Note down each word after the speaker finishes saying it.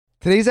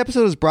Today's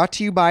episode is brought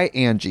to you by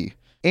Angie.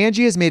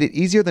 Angie has made it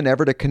easier than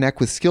ever to connect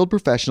with skilled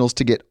professionals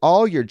to get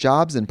all your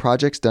jobs and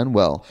projects done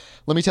well.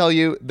 Let me tell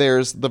you,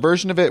 there's the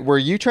version of it where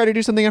you try to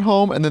do something at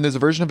home, and then there's a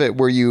version of it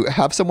where you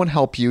have someone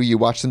help you, you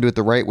watch them do it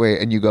the right way,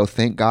 and you go,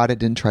 thank God I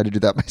didn't try to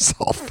do that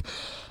myself.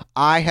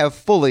 I have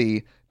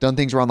fully done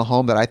things around the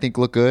home that I think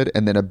look good,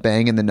 and then a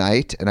bang in the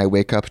night, and I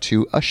wake up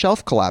to a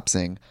shelf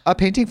collapsing, a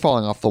painting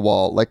falling off the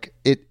wall.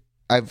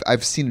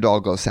 I've seen it all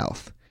go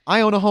south.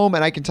 I own a home,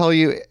 and I can tell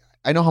you,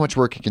 I know how much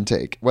work it can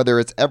take. Whether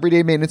it's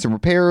everyday maintenance and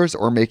repairs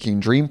or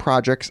making dream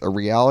projects a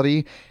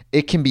reality,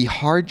 it can be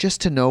hard just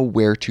to know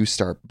where to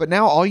start. But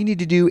now all you need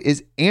to do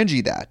is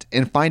Angie that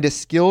and find a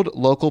skilled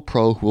local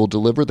pro who will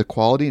deliver the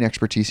quality and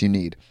expertise you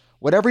need.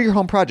 Whatever your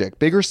home project,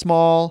 big or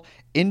small,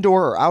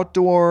 indoor or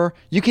outdoor,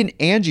 you can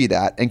Angie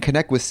that and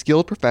connect with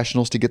skilled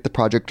professionals to get the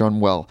project done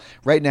well.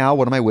 Right now,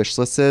 one of my wish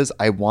lists is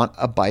I want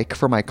a bike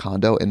for my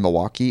condo in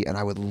Milwaukee, and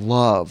I would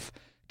love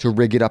to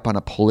rig it up on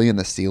a pulley in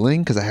the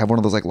ceiling because I have one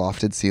of those like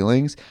lofted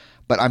ceilings,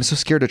 but I'm so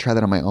scared to try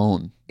that on my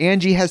own.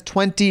 Angie has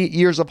 20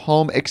 years of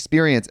home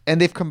experience, and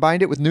they've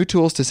combined it with new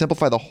tools to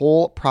simplify the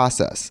whole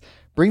process.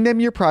 Bring them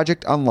your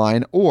project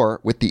online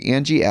or with the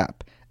Angie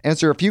app.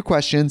 Answer a few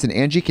questions and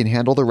Angie can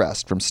handle the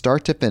rest from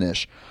start to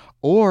finish,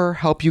 or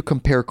help you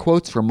compare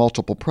quotes from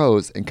multiple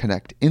pros and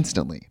connect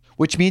instantly,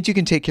 which means you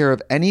can take care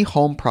of any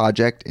home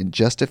project in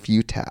just a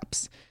few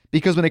taps.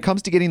 Because when it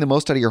comes to getting the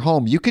most out of your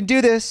home, you can do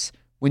this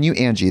when you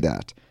Angie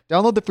that.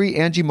 Download the free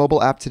Angie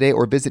mobile app today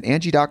or visit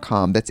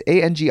Angie.com. That's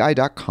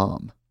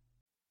ANGI.com.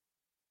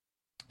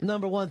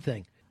 Number one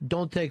thing,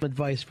 don't take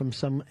advice from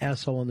some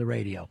asshole on the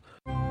radio.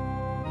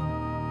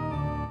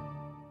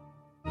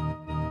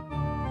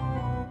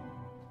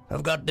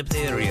 I've got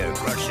diphtheria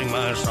crushing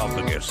my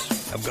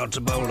esophagus. I've got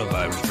Ebola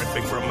vibes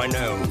dripping from my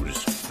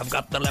nose. I've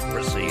got the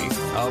leprosy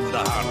of the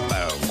heart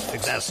valves,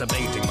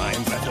 exacerbating my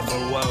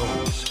incredible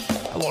woes.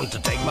 I want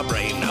to take my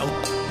brain out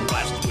and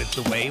blast it with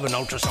the wave, an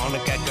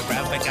ultrasonic,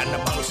 echographic, and a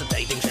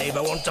pulsating shave.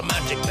 I want a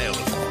magic pill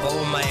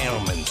for my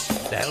ailments,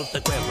 the health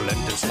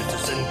equivalent of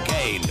Citizen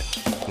Kane.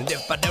 And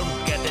if I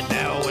don't get it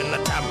now in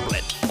a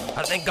tablet,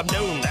 I think I'm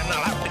doomed and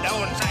I'll have to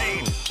go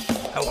insane.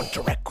 I want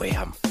a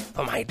requiem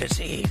for my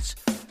disease,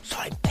 so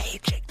I'm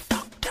paging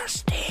Dr.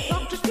 Steve.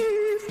 Dr. Steve.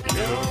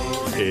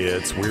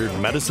 It's Weird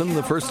Medicine,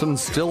 the first and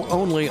still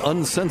only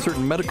uncensored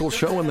medical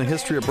show in the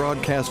history of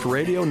broadcast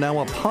radio,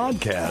 now a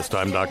podcast.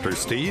 I'm Dr.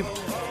 Steve,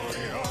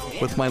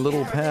 with my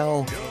little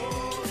pal,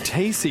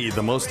 Tacey,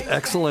 the most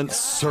excellent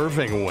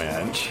serving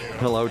wench.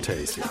 Hello,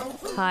 Tacey.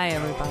 Hi,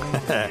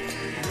 everybody.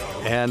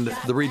 And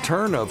the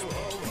return of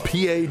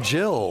P.A.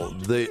 Jill,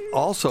 the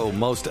also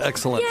most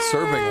excellent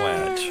serving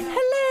wench.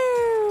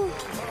 Hello.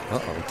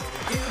 Uh-oh.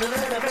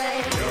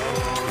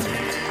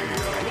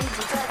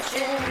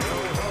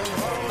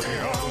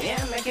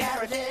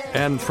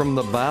 And from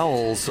the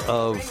bowels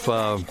of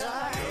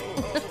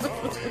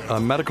a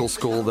medical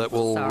school that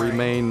will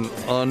remain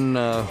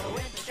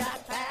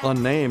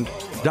unnamed,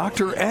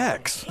 Dr.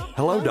 X.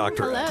 Hello,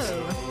 Dr. X.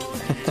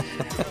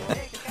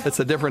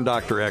 It's a different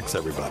Dr. X,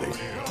 everybody.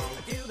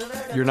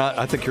 You're not.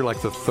 I think you're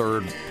like the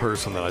third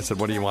person that I said,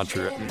 what do you want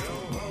your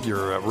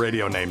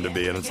radio name to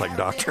be? And it's like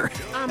Dr.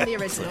 I'm the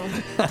original.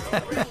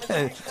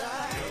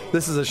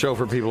 This is a show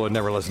for people who have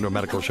never listened to a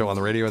medical show on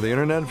the radio or the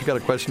internet. If you've got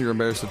a question, you're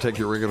embarrassed to take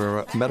your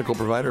regular medical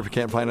provider. If you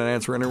can't find an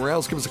answer anywhere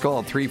else, give us a call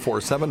at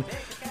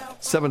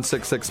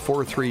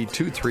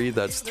 347-766-4323.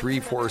 That's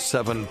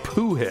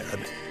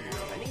 347-POOHEAD.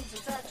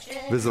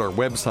 Visit our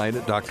website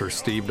at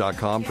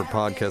drsteve.com for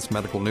podcast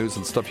medical news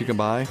and stuff you can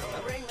buy.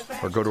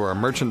 Or go to our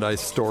merchandise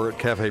store at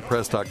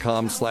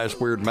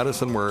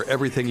cafepress.com/weirdmedicine, where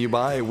everything you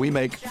buy, we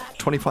make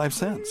 25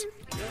 cents.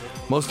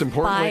 Most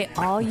importantly,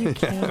 buy all you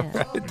can.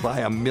 Right, buy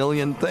a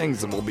million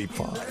things and we'll be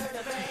fine.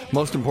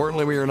 Most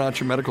importantly, we are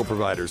not your medical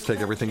providers. Take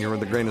everything here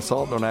with a grain of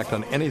salt. Don't act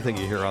on anything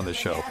you hear on this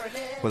show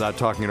without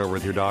talking it over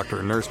with your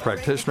doctor, nurse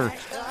practitioner,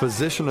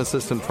 physician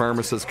assistant,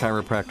 pharmacist,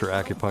 chiropractor,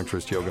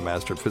 acupuncturist, yoga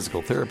master,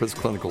 physical therapist,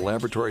 clinical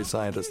laboratory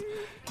scientist,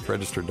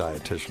 registered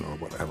dietitian, or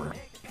whatever.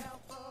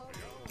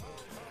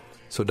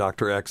 So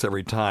Dr. X,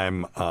 every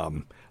time,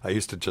 I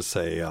used to just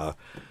say,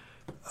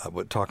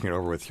 talking it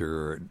over with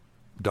your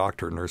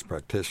doctor, nurse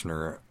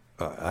practitioner,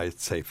 I'd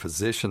say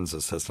physician's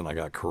assistant. I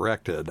got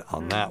corrected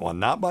on that one.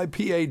 Not by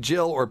P.A.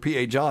 Jill or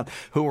P.A. John,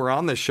 who were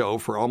on this show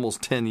for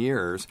almost 10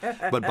 years,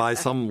 but by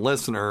some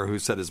listener who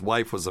said his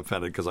wife was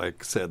offended because I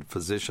said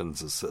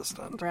physician's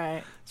assistant.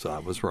 Right. So I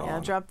was wrong. Yeah,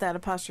 drop that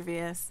apostrophe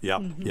S.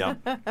 Yep, yep.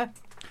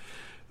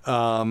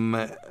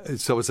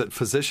 So is it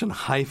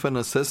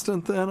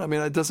physician-assistant then? I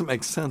mean, it doesn't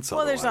make sense.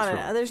 Well, there's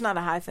otherwise, not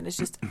a hyphen. It's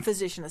just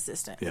physician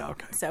assistant. Yeah,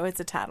 okay. So it's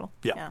a title.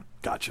 Yeah.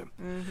 Gotcha.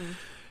 Mm-hmm.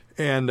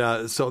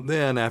 And so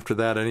then after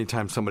that,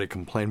 anytime somebody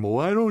complained, well,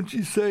 why don't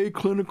you say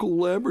clinical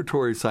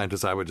laboratory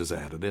scientist? I would just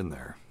add it in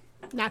there.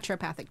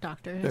 Naturopathic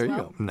doctor. There you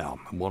go.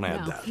 No, I won't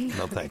add that.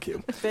 No, thank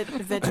you.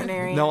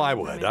 Veterinarian. No, I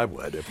would.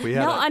 If we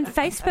had on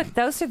Facebook,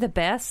 those are the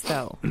best,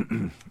 though.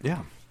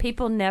 Yeah.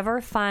 People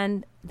never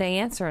find the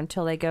answer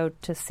until they go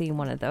to see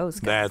one of those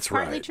guys. That's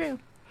right. Partly true.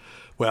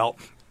 Well,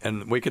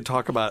 And we could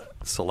talk about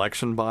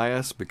selection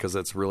bias because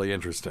that's really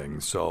interesting.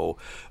 So,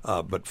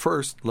 but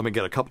first, let me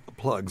get a couple of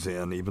plugs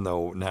in, even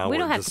though now We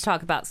we're don't have just... to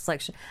talk about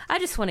selection. I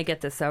just want to get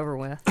this over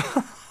with.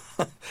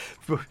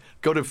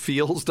 Go to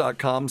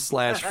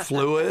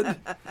feels.com/fluid,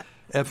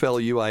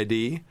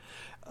 FLUID.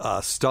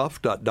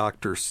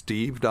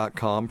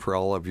 Stuff.drsteve.com for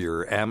all of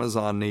your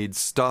Amazon needs.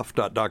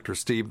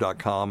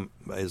 Stuff.drsteve.com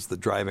is the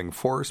driving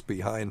force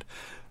behind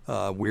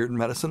Weird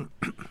Medicine.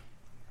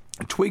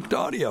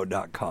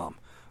 Tweakedaudio.com.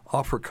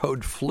 Offer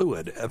code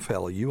FLUID,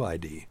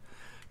 FLUID,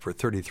 for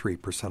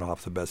 33%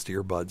 off the best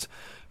earbuds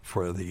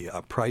for the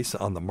price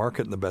on the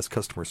market and the best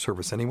customer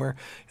service anywhere.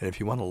 And if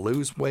you want to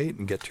lose weight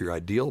and get to your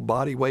ideal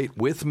body weight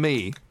with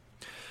me,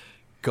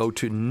 go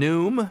to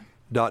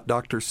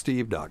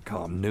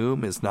Noom.drsteve.com.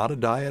 Noom is not a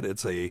diet.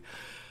 It's a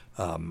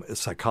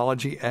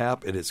psychology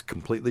app. It has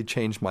completely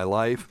changed my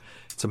life.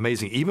 It's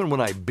amazing. Even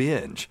when I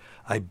binge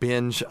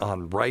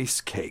on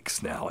rice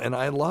cakes now, and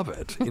I love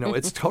it. You know,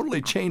 it's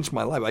totally changed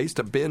my life. I used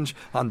to binge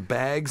on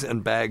bags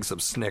and bags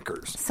of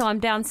Snickers. So I'm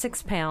down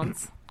 6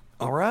 pounds.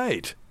 All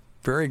right.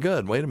 Very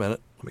good. Wait a minute.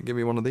 Let me give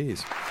you one of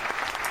these.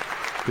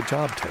 Good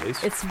job,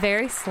 Taze. It's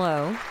very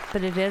slow,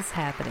 but it is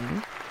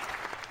happening.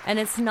 And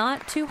it's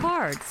not too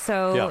hard.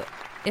 So Yeah.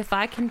 if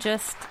I can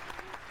just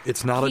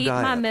It's not a keep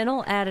diet. my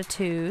mental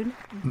attitude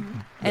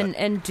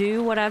and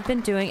do what I've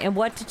been doing. And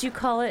what did you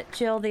call it,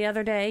 Jill, the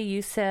other day?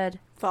 You said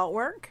Thought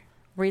work?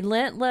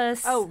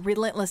 relentless. Oh,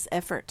 relentless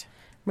effort.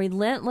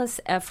 Relentless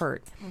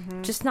effort.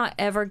 Just not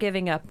ever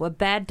giving up. A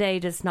bad day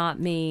does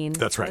not mean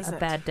That's right. a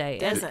bad day.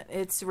 Doesn't.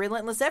 It's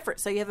relentless effort.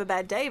 So you have a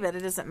bad day, but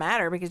it doesn't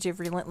matter because you have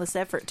relentless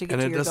effort to get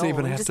And to it your doesn't goal.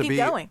 even You have just to keep be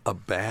going. a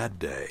bad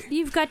day.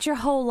 You've got your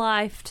whole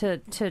life to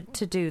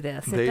do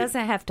this. It They-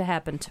 doesn't have to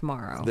happen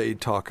tomorrow. They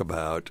talk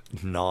about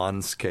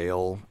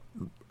non-scale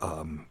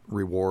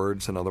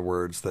rewards. In other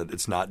words, that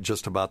it's not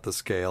just about the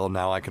scale.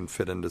 Now I can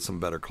fit into some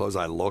better clothes.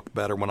 I look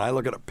better. When I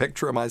look at a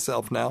picture of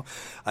myself now,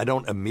 I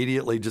don't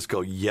immediately just go,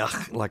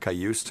 yuck, like I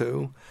used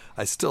to.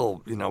 I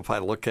still, if I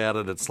look at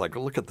it, it's like,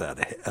 look at that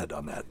head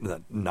on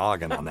that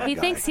noggin on that He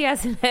guy. thinks he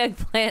has an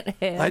eggplant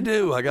head. I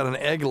do. I got an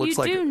egg that looks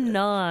You like do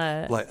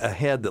not. like a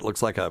head that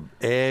looks like a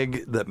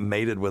egg that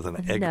mated with an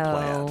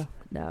eggplant.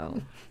 No.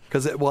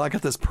 Because I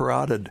got this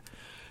parotid.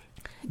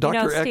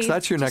 Dr. X, Steve,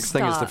 that's your next just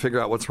thing is to stop. figure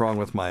out what's wrong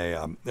with my,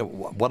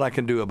 what I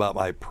can do about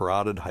my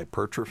parotid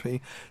hypertrophy.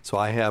 So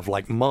I have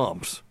like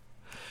mumps.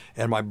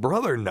 And my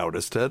brother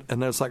noticed it,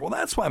 and it's like, well,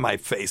 that's why my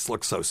face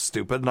looks so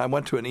stupid. And I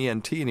went to an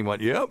ENT, and he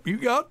went, yep, you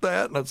got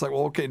that. And it's like,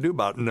 well, what can you do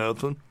about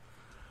nothing?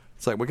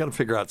 It's like, we got to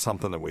figure out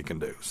something that we can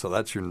do. So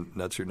that's your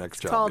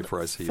next job Called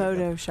before I see you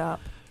again. Photoshop.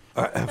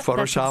 Photoshop.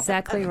 That's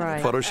exactly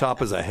right.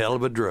 Photoshop is a hell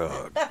of a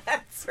drug.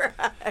 That's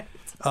right.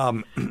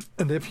 And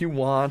if you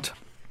want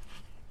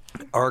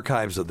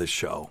archives of this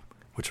show,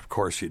 which of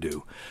course you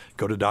do,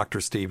 go to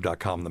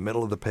drsteve.com. In the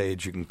middle of the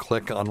page, you can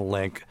click on a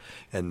link,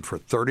 and for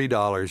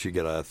 $30, you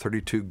get a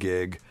 32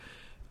 gig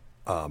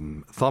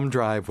thumb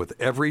drive with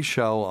every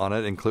show on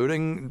it,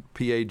 including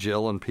PA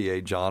Jill and PA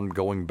John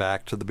going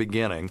back to the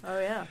beginning. Oh,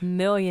 yeah.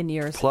 Million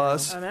years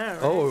Plus, I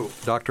know, right?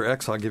 Dr.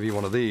 X, I'll give you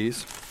one of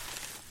these.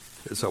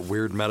 It's a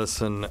Weird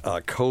Medicine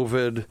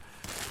COVID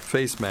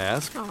face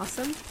mask.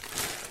 Awesome.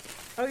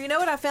 Oh, you know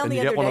what I found And the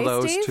you other get one day, of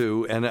those Steve?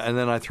 too, and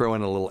then I throw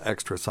in a little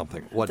extra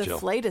something. What, The Jill?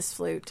 flatus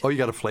flute. Oh, you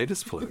got a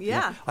flatus flute?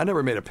 Yeah. I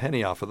never made a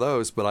penny off of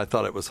those, but I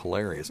thought it was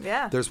hilarious.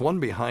 Yeah. There's one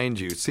behind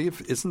you. See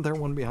if isn't there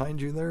one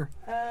behind you there?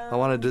 I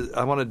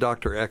wanted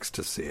Dr. X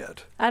to see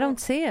it. I don't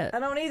see it. I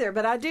don't either,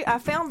 but I do. I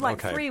found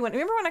like Okay. 3.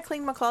 Remember when I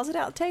cleaned my closet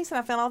out, Taste, and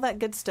I found all that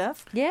good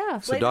stuff? Yeah.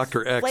 So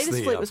Dr. X,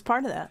 Flatus flute was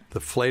part of that. The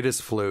flatus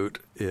flute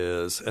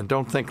is, and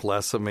don't think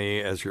less of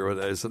me as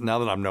now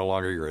that I'm no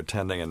longer your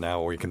attending, and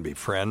now we can be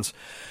friends.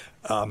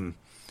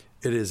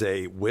 It is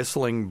a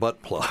whistling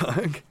butt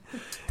plug.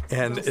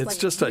 And it's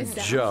just a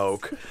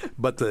joke,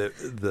 but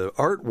the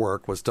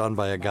artwork was done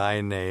by a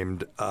guy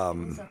named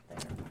Son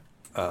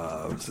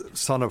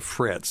of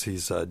Fritz.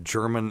 He's a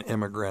German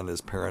immigrant.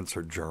 His parents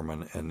are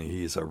German, and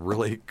he's a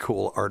really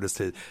cool artist.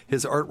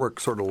 His artwork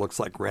sort of looks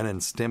like Ren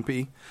and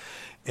Stimpy.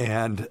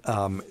 And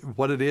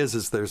what it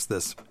is there's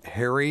this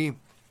hairy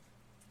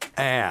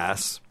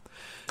ass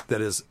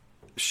that is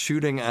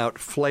shooting out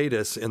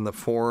flatus in the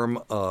form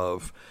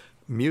of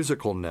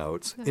musical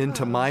notes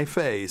into my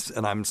face,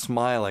 and I'm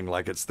smiling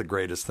like it's the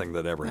greatest thing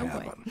that ever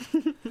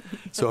happened.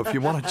 So if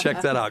you want to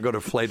check that out, go to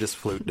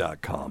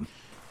flatusflute.com.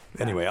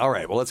 Anyway, all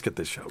right, well, let's get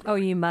this show going. Oh,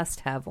 you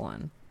must have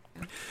one.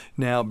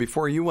 Now,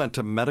 before you went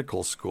to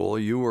medical school,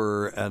 you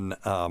were an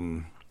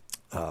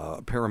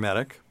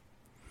paramedic,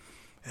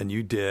 and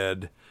you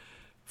did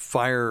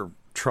fire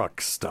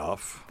truck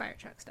stuff. Fire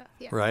truck stuff,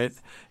 yeah. Right,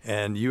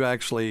 and you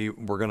actually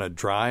were going to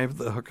drive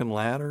the hook and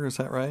ladder. Is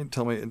that right?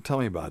 Tell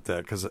me about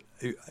that, because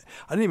I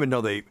didn't even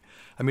know they.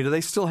 I mean, do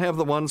they still have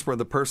the ones where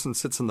the person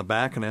sits in the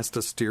back and has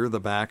to steer the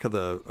back of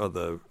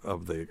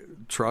the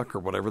truck or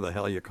whatever the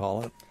hell you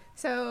call it?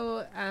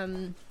 So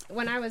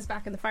when I was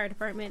back in the fire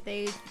department,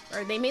 they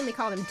mainly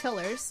call them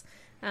tillers.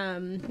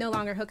 No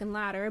longer hook and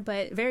ladder,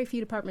 but very few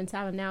departments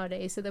have them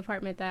nowadays. So the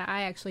department that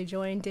I actually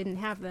joined didn't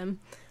have them,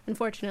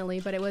 unfortunately.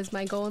 But it was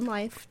my goal in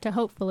life to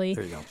hopefully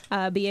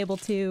be able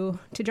to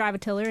drive a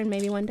tiller, and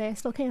maybe one day I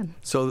still can.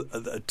 So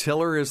the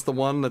tiller is the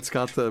one that's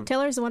got the...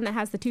 Tiller is the one that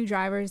has the two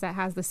drivers, that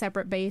has the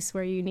separate base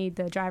where you need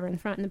the driver in the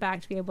front and the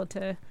back to be able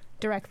to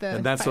direct the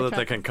And that's so fire that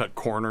they truck. can cut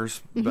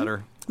corners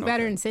better?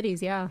 Better Okay. in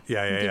cities, yeah.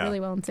 Yeah. Do really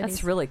well in cities.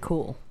 That's really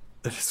cool.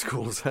 It is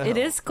cool as hell. It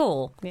is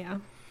cool. Yeah.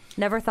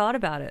 Never thought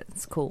about it.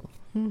 It's cool.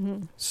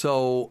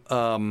 So,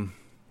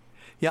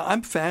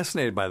 I'm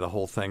fascinated by the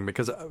whole thing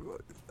because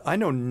I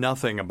know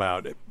nothing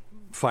about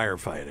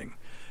firefighting.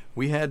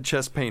 We had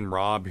Chest Pain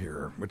Rob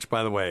here, which,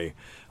 by the way,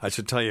 I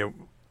should tell you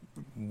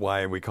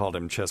why we called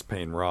him Chest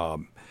Pain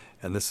Rob.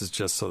 And this is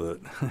just so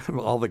that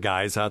all the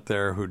guys out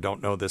there who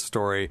don't know this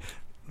story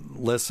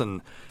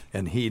listen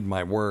and heed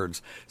my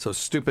words. So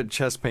stupid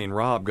Chest Pain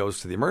Rob goes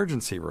to the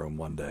emergency room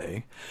one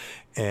day,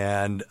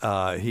 and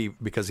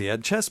because he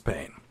had chest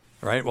pain.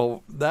 Right.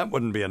 Well, that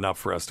wouldn't be enough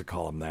for us to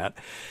call him that.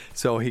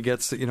 So he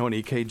gets, an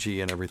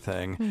EKG and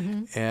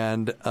everything.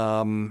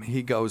 And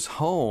he goes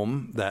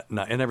home that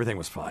night, and everything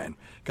was fine.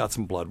 Got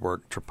some blood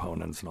work,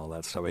 troponins and all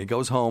that stuff. He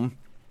goes home,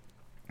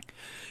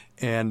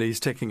 and he's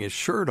taking his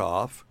shirt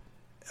off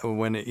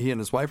when he and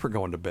his wife are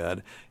going to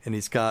bed, and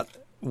he's got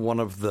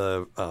one of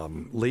the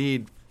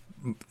lead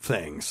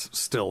things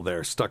still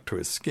there stuck to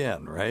his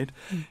skin, right?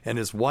 And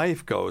his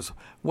wife goes,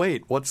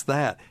 "Wait, what's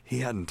that?" He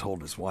hadn't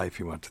told his wife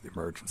he went to the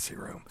emergency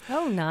room.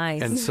 Oh,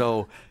 nice. And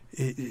so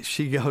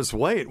she goes,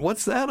 "Wait,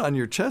 what's that on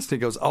your chest?" He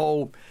goes,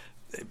 "Oh,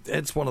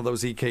 it's one of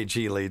those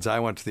EKG leads. I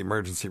went to the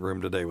emergency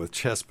room today with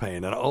chest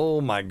pain, and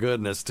oh my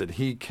goodness, did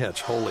he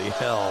catch holy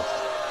hell."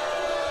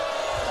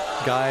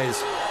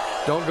 Guys,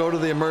 don't go to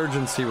the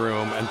emergency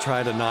room and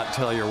try to not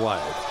tell your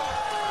wife.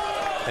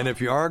 And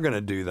if you are going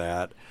to do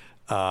that,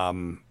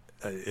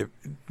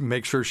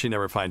 make sure she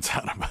never finds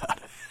out about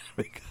it.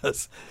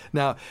 Because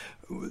now,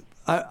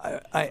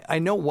 I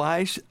know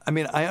why.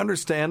 I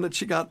understand that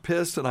she got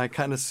pissed, and I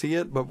kind of see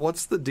it. But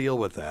what's the deal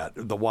with that?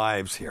 The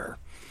wives here.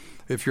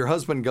 If your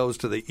husband goes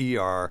to the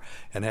ER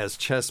and has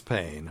chest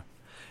pain,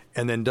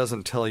 and then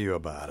doesn't tell you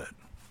about it,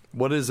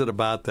 what is it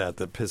about that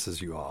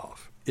pisses you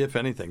off? If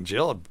anything,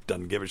 Jill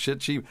doesn't give a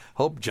shit. She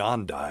hoped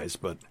John dies,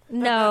 but...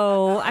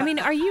 No.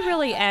 Are you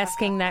really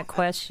asking that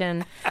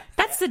question?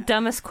 That's the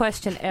dumbest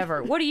question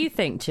ever. What do you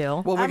think,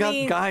 Jill? Well, we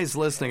got guys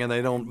listening, and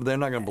they're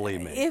not going to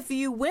believe me. If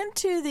you went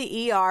to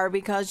the ER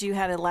because you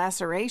had a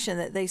laceration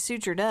that they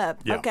sutured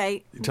up,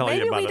 okay,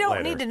 maybe we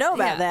don't need to know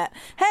about that.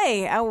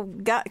 Hey,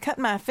 I cut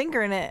my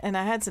finger in it, and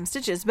I had some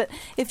stitches. But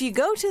if you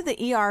go to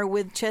the ER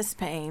with chest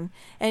pain,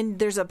 and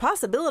there's a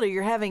possibility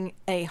you're having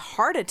a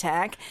heart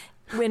attack,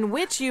 in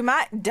which you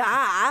might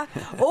die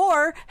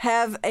or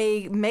have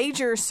a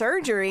major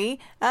surgery,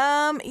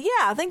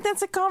 I think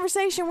that's a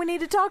conversation we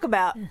need to talk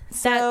about.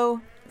 So,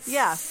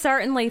 yeah.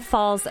 Certainly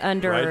falls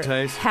under Right,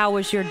 Tace? how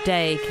was your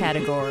day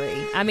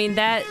category.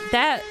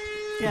 That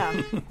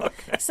Yeah.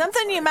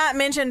 Something you might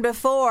mention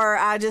before,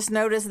 I just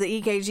noticed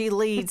the EKG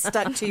lead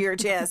stuck to your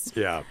chest.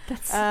 Yeah.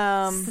 That's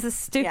the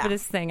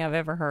stupidest thing I've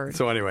ever heard.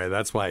 So anyway,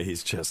 that's why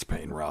he's Chest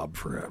Pain Rob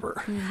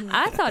forever.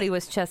 I thought he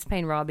was Chest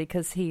Pain Rob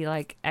because he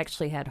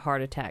actually had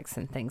heart attacks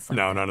and things like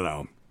that.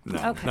 No.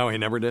 Okay. No, he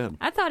never did.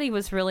 I thought he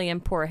was really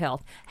in poor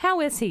health.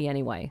 How is he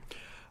anyway?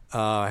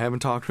 I haven't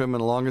talked to him in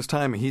the longest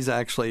time. He's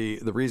actually,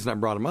 the reason I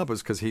brought him up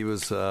is because he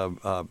was,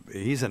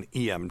 he's an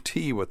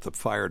EMT with the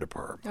fire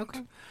department.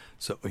 Okay.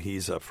 So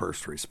he's a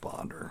first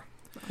responder.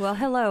 Well,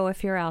 hello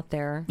if you're out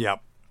there.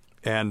 Yep.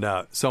 And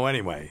so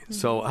anyway,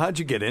 so how'd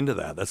you get into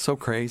that? That's so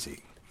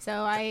crazy. So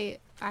I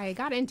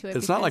got into it.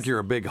 It's not like you're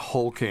a big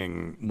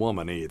hulking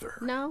woman either.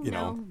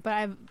 No,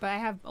 but I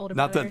have older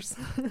Not brothers.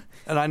 that,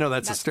 and I know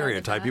that's a That's part of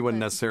stereotype. that, You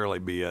wouldn't but- necessarily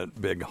be a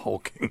big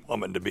hulking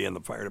woman to be in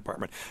the fire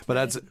department, but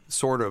that's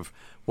sort of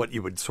what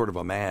you would sort of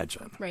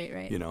imagine.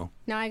 Right. You know.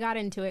 No, I got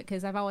into it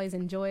because I've always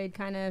enjoyed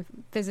kind of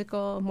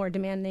physical, more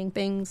demanding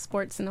things,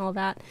 sports and all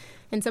that.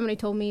 And somebody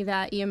told me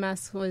that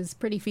EMS was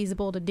pretty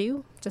feasible to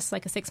do, just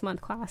like a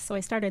 6-month class. So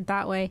I started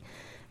that way.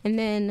 And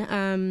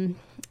then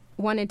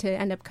wanted to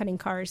end up cutting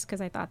cars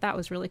because I thought that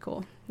was really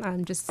cool.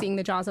 Just seeing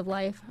the jaws of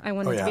life. I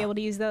wanted to be able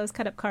to use those,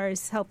 cut up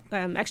cars, help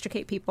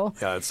extricate people.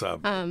 Yeah, it's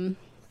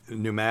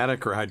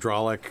pneumatic or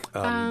hydraulic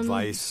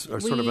vice, or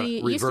sort of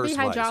a reverse used to be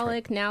vice,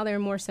 hydraulic. right? Now they're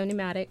more so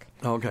pneumatic.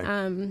 Okay.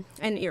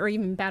 Or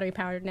even battery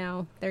powered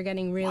now. They're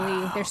getting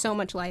really, they're so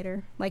much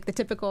lighter. Like the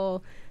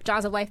typical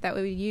jaws of life that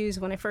we would use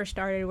when I first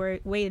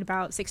started weighed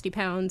about 60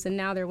 pounds, and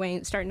now they're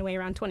starting to weigh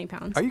around 20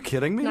 pounds. Are you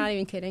kidding me? Not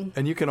even kidding.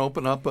 And you can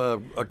open up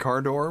a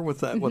car door with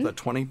that with a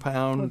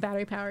 20-pound With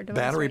battery powered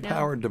device.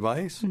 battery-powered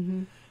device?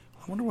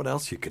 I wonder what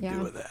else you could do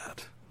with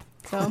that.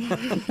 So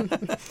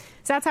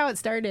that's how it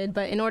started.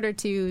 But in order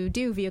to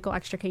do vehicle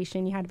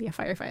extrication, you had to be a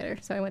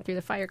firefighter. So I went through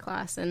the fire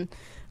class and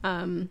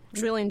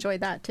really enjoyed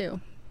that too.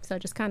 So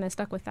just kind of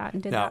stuck with that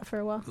and did that for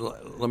a while.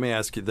 Let me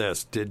ask you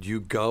this. Did you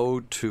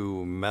go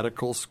to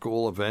medical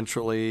school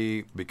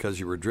eventually because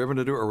you were driven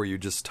to do it, or were you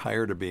just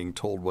tired of being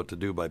told what to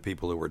do by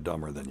people who were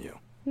dumber than you?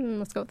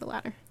 Let's go with the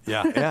latter.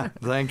 Yeah.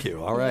 Thank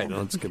you. All right,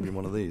 let's give you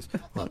one of these.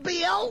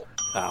 Bill?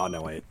 Oh,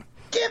 no, wait.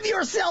 Give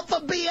yourself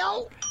a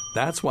bill.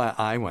 That's why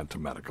I went to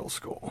medical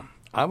school.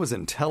 I was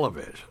in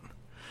television,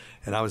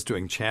 and I was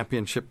doing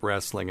championship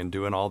wrestling and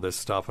doing all this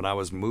stuff, and I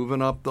was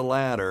moving up the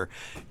ladder,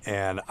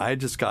 and I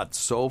just got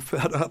so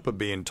fed up of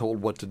being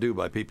told what to do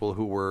by people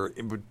who were,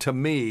 to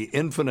me,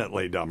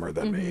 infinitely dumber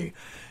than me.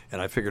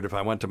 And I figured if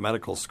I went to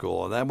medical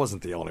school, and that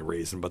wasn't the only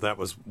reason, but that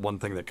was one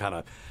thing that kind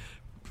of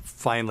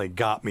finally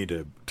got me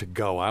to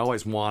go. I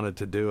always wanted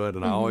to do it,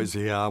 and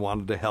I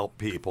wanted to help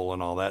people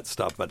and all that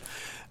stuff, but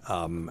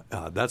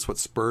that's what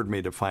spurred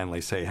me to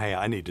finally say, hey,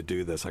 I need to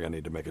do this. I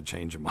need to make a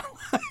change in my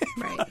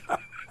life.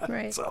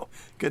 Right. So,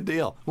 good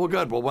deal. Well,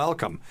 good. Well,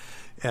 welcome.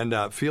 And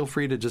feel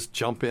free to just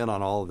jump in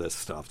on all of this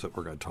stuff that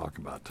we're going to talk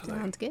about today.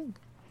 Sounds good.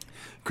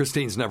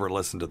 Christine's never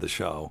listened to the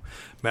show.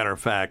 Matter of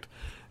fact,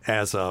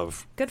 as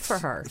of good for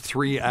her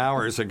 3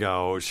 hours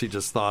ago, she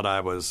just thought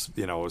I was,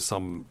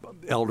 some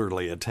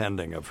elderly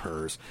attending of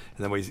hers.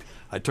 And then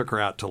I took her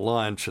out to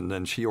lunch, and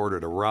then she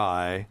ordered a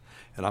rye.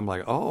 And I'm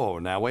like, oh,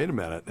 now wait a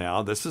minute.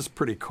 Now this is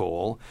pretty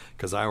cool,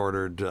 because I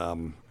ordered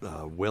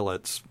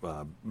Willett's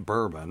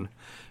bourbon.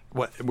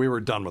 We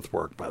were done with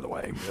work, by the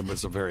way. It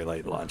was a very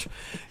late lunch,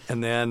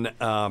 and then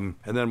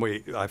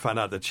I find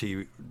out that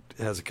she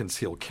has a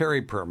concealed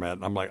carry permit.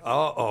 And I'm like,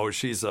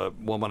 she's a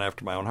woman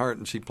after my own heart,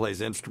 and she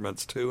plays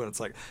instruments too. And it's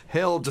like,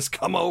 hell, just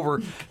come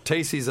over.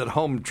 Tacey's at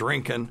home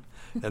drinking,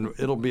 and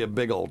it'll be a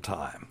big old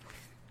time.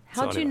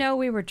 How'd you know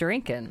we were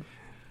drinking?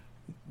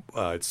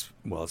 It's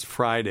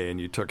Friday,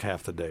 and you took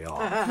half the day off.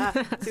 I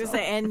was going to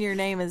say, and your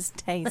name is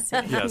Tacey.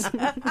 Yes,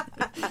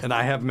 and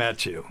I have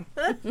met you.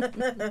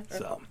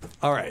 So,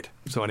 all right.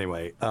 So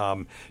anyway,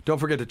 don't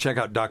forget to check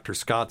out Dr.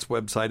 Scott's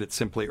website at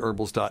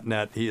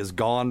simplyherbals.net. He is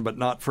gone but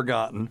not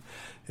forgotten,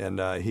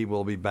 and he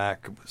will be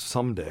back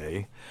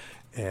someday.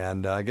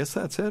 And I guess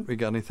that's it. We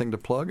got anything to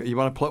plug? You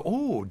want to plug?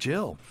 Oh,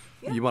 Jill,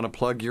 you want to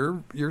plug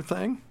your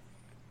thing?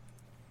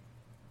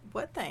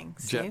 What thing,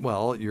 Steve?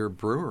 Well, your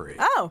brewery.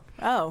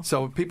 Oh.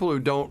 So people who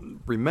don't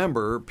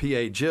remember,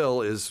 P.A.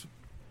 Jill is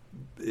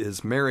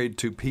married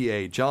to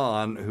P.A.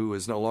 John, who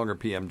is no longer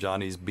P.M. John.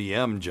 He's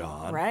B.M.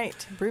 John.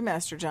 Right.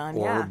 Brewmaster John,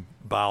 or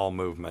Bowel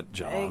Movement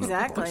John.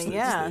 Exactly,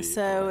 yeah.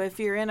 So if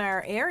you're in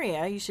our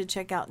area, you should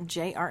check out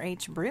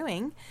JRH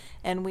Brewing.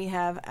 And we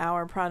have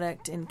our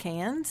product in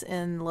cans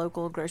in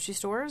local grocery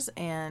stores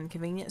and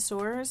convenience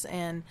stores.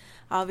 And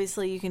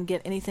obviously you can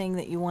get anything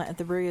that you want at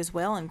the brewery as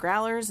well, and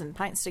growlers and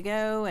pints to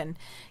go. And,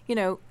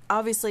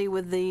 obviously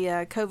with the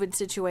COVID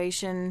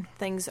situation,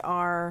 things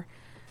are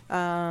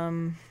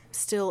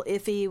still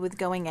iffy with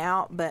going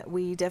out, but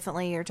we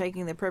definitely are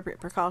taking the appropriate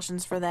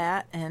precautions for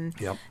that and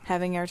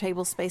having our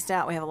tables spaced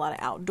out. We have a lot of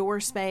outdoor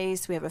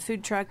space. We have a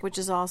food truck, which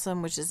is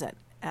awesome, which is at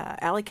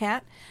Alley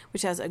Cat,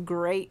 which has a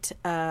great.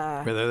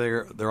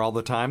 They're all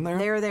the time there.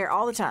 They're there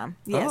all the time.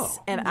 Yes,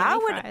 and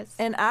fries.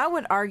 I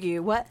would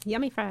argue what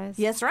yummy fries.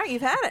 Yes, right.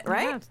 You've had it,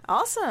 right? Yeah.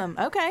 Awesome.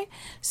 Okay,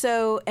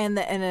 so and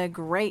a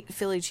great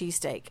Philly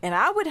cheesesteak, and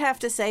I would have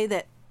to say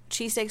that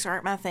cheesesteaks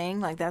aren't my thing.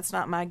 Like that's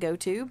not my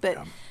go-to, but.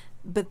 Yeah.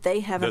 But they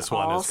have this an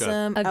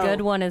awesome. A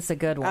good one is a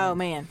good one. Oh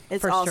man,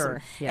 it's for awesome.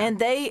 Sure. Yeah.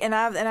 And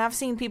I've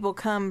seen people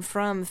come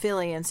from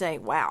Philly and say,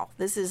 "Wow,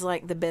 this is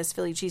like the best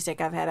Philly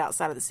cheesesteak I've had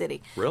outside of the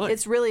city." Really,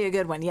 it's really a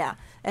good one. Yeah,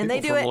 and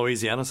people they do from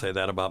Louisiana say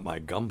that about my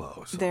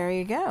gumbo. So. There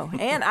you go.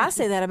 And I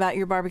say that about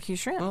your barbecue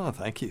shrimp. Oh,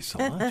 thank you so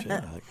much.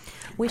 Yeah.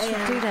 We should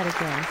do that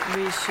again.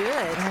 We should.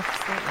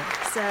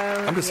 Absolutely.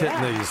 So I'm just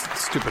hitting these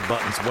stupid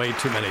buttons way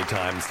too many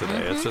times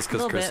today. It's just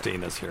because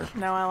Christina's here.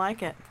 No, I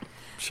like it.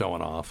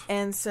 Showing off.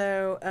 And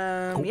so,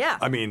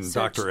 I mean,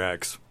 Dr.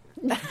 X.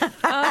 And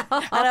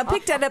I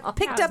picked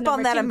up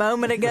on that a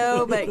moment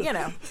ago, but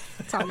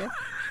it's all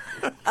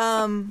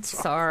good.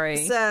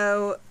 Sorry.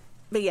 So,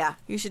 but yeah,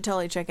 you should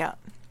totally check out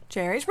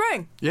JRH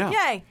Brewing. Yeah.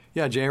 Yay.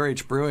 Yeah,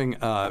 JRH Brewing.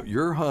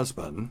 Your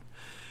husband.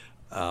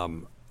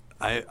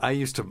 I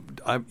used to.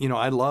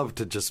 I love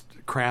to just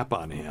crap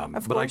on him,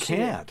 but I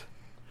can't.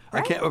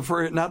 Right? I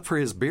can't not for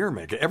his beer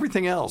making.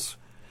 Everything else.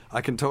 I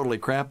can totally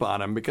crap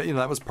on him because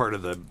that was part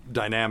of the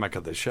dynamic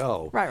of the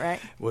show. Right.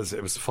 It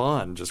was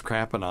fun just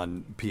crapping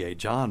on P.A.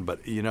 John,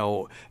 but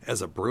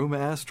as a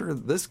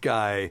brewmaster, this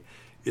guy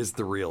is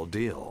the real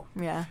deal.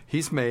 Yeah.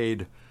 He's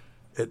made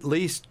at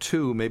least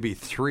 2, maybe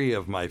 3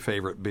 of my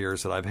favorite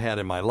beers that I've had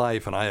in my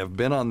life, and I have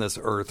been on this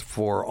earth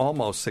for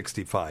almost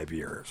 65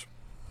 years.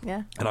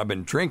 Yeah. And I've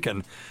been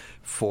drinking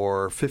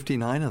for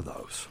 59 of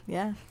those.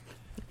 Yeah.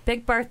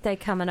 Big birthday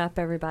coming up,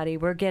 everybody.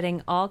 We're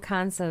getting all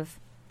kinds of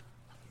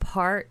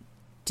Part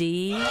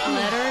D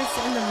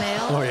letters in the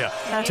mail. Oh yeah,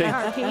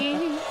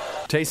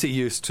 Tacey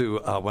used to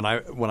when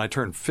I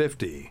turned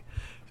 50,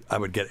 I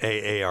would get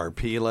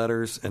AARP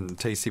letters, and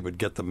Tacey would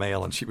get the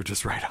mail, and she would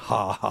just write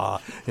 "ha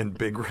ha" in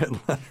big red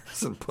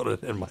letters and put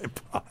it in my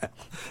pile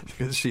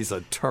because she's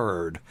a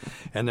turd.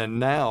 And then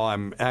now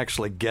I'm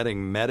actually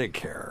getting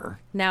Medicare.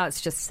 Now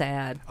it's just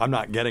sad. I'm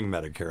not getting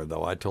Medicare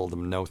though. I told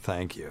them no,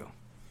 thank you.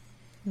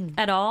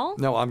 At all?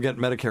 No, I'm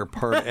getting Medicare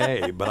Part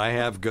A, but I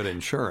have good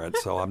insurance,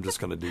 so I'm just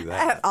going to do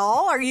that. At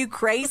all? Are you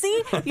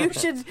crazy? You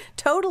should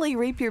totally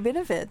reap your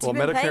benefits. Well,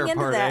 You've been paying Medicare into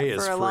Part that A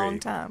is for a free. long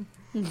time.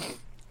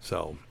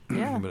 So,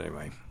 Yeah. But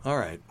anyway. All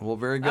right. Well,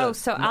 very good. Oh,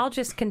 so I'll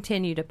just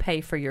continue to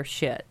pay for your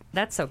shit.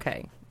 That's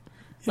okay.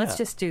 Let's Yeah.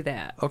 just do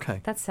that. Okay.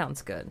 That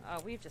sounds good. Oh,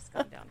 we've just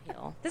gone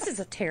downhill. This is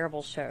a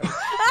terrible show.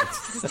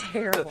 This is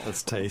terrible.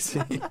 That's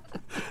Tacey.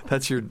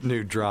 That's your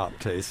new drop,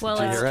 Tacey. Well,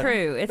 Did you it's hear it?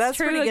 true. It's That's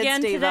true pretty good,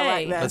 again Steve. I today.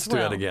 like that. Let's do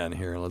Well, it again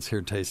here. Let's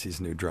hear Tacey's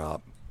new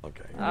drop.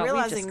 Okay. I'm we've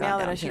realizing just now gone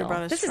that I should have downhill.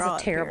 brought a This is straw a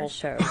up terrible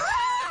here. show.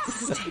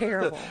 This is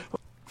terrible.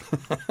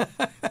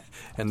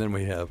 And then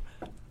we have.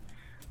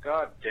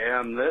 God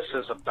damn, this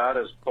is about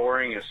as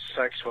boring as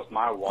sex with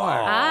my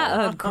wife.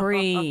 I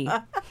agree.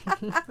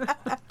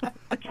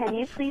 Can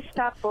you please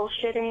stop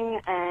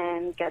bullshitting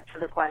and get to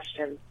the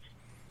question?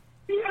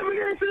 You haven't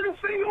answered a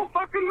single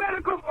fucking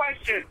medical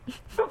question.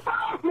 The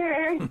fuck,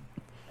 man?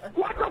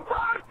 What the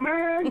fuck,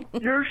 man?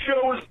 Your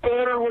show was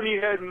better when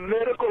you had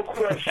medical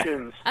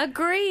questions.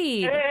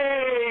 Agreed.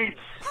 AIDS!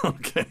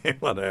 Okay,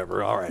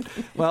 whatever. All right.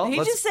 Well, Did you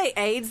let's, just say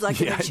AIDS like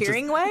in Yeah, a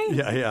cheering just- way?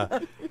 Yeah, yeah.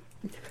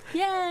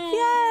 Yay.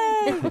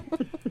 Yay!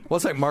 Well,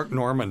 it's like Mark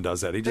Norman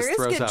does that. He just There is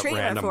throws good out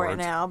treatment random for words. it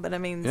now, but I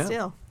mean, Yeah.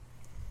 still.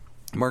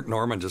 Mark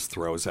Norman just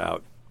throws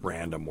out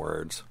random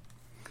words.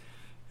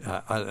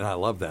 And I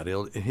love that.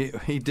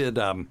 He did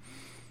a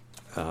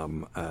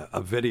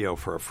video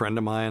for a friend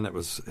of mine. It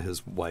was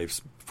his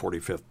wife's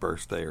 45th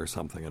birthday or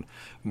something. And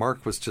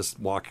Mark was just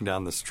walking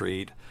down the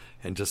street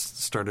and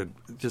just started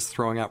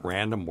throwing out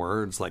random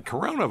words like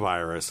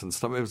coronavirus and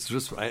stuff. It was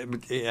just,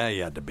 he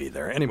had to be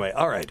there. Anyway,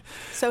 all right.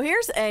 So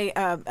here's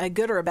a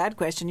good or a bad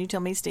question. You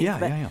tell me, Steve. Yeah,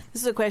 but yeah.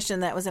 This is a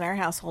question that was in our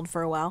household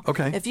for a while.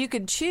 Okay. If you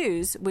could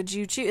choose, would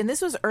you choose? And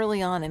this was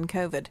early on in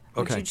COVID.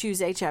 Would Okay. you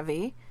choose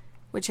HIV,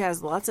 which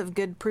has lots of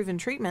good proven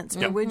treatments,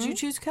 or would you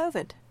choose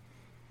COVID?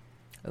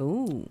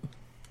 Ooh.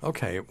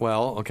 Okay,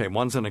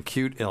 one's an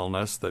acute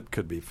illness that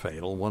could be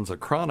fatal. One's a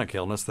chronic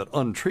illness that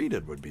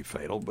untreated would be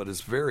fatal, but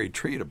is very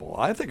treatable.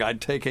 I think I'd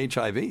take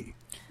HIV.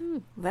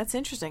 That's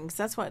interesting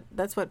because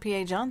that's what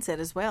P.A. John said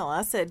as well.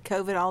 I said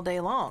COVID all day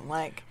long.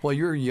 Like, Well,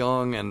 you're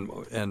young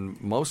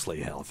and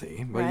mostly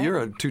healthy, but Right. you're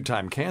a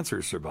 2-time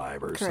cancer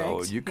survivor, so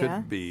Correct, you could yeah.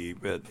 be,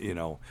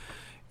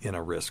 in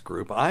a risk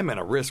group. I'm in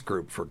a risk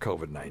group for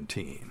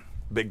COVID-19,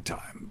 big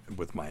time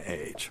with my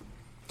age.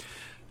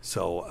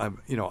 So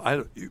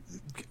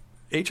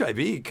HIV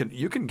you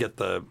can get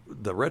the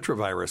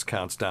retrovirus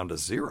counts down to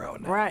 0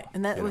 now. right,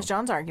 and that was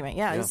John's argument.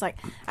 Yeah, Yeah. it's like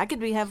I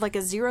could have like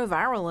a 0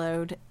 viral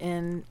load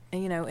and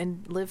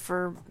live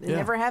for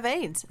never have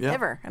AIDS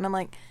ever. And I'm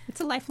like,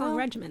 It's a lifelong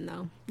regimen,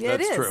 though. yeah,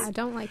 That's it is. true. I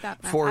don't like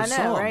that. For I know,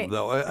 some, right?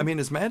 though, I mean,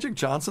 is Magic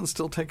Johnson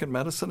still taking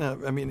medicine?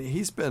 I mean,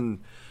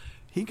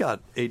 he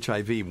got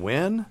HIV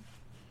when?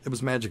 It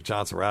was Magic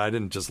Johnson, right? I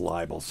didn't just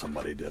libel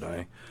somebody, did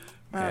I?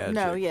 No,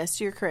 Magic yes,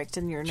 you're correct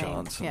in your name.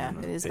 Johnson, Yeah,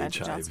 it is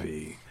Magic Johnson.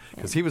 HIV.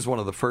 Because he was one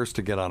of the first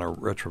to get on a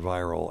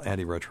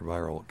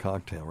antiretroviral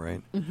cocktail,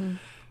 right? Mm-hmm.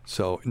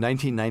 So,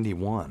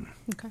 1991.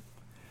 Okay.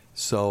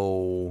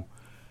 So,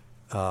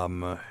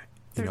 30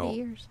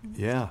 years.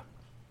 Yeah.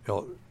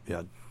 Well,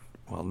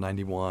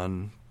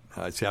 91.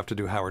 So you have to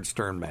do Howard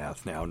Stern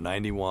math now.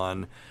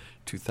 91,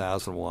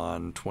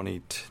 2001,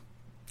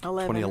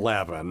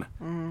 2011.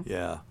 Mm-hmm.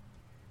 Yeah.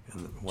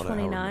 And what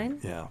 29?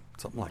 Yeah,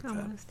 something like that.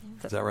 Almost,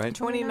 yeah. Is that right?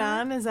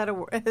 29 is that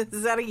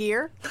a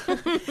year?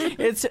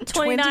 It's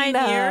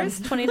 29 years.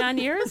 29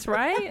 years,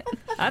 right?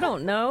 I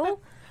don't know.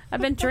 I've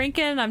been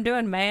drinking. I'm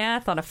doing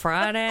math on a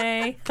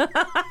Friday.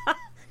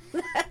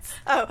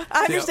 Oh,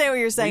 I understand what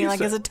you're saying.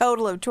 Like it's a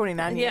total of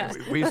 29 Yeah.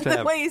 years. We used to The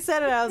have way you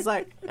said it, I was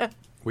like,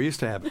 we used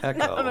to have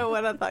Echo. I don't know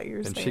what I thought you were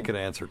and saying. she could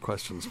answer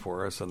questions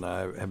for us, and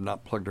I have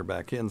not plugged her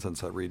back in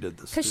since I redid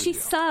the Because she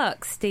studio.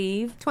 sucks,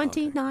 Steve.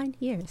 29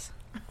 years.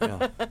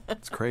 Yeah,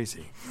 it's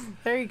crazy.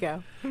 There you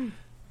go.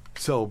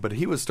 So, but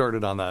he was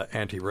started on the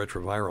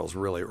antiretrovirals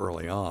really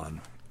early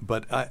on.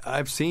 But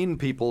I've seen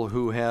people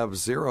who have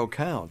 0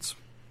 counts,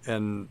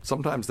 and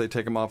sometimes they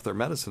take them off their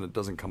medicine; it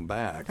doesn't come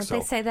back. Don't so,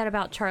 they say that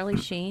about Charlie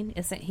Sheen?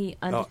 Isn't he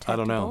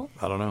undetectable?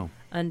 I don't know.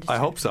 I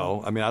hope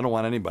so. I mean, I don't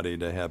want anybody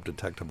to have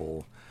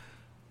detectable,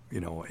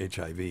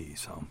 HIV.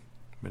 So,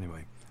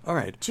 anyway, all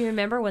right. Do you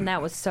remember when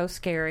that was so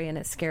scary and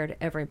it scared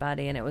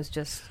everybody and it was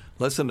just...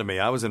 Listen to me.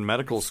 I was in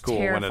medical school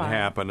when it terrifying.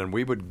 happened, and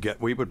we would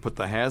put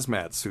the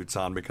hazmat suits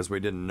on because we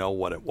didn't know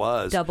what it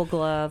was. Double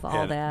glove,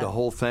 all and that. the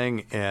whole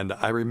thing. And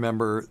I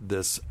remember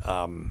this.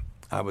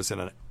 I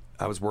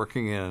was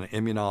working in an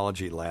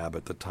immunology lab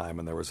at the time,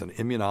 and there was an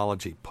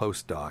immunology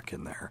postdoc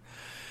in there.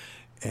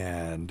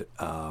 And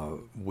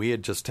we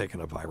had just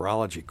taken a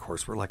virology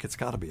course. We're like, it's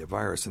got to be a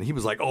virus. And he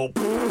was like,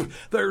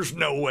 there's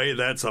no way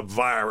that's a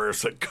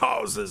virus that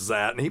causes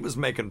that. And he was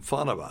making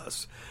fun of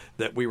us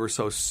that we were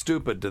so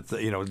stupid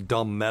to,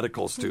 dumb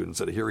medical students,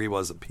 that here he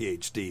was, a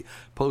PhD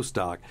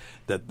postdoc,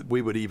 that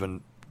we would even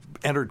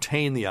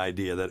entertain the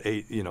idea that,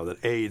 that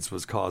AIDS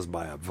was caused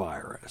by a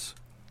virus.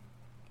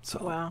 So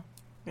Wow.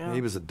 Yeah.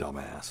 he was a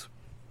dumbass.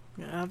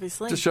 Yeah,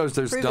 obviously. Just shows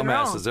there's Proven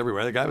dumbasses wrong.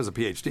 everywhere. The guy was a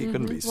PhD. He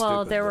couldn't be stupid.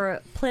 Well, there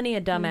were plenty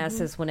of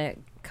dumbasses when it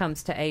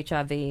comes to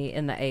HIV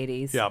in the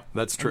 80s. Yeah,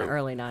 that's true. In the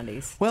early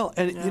 90s. Well,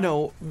 and you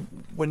know,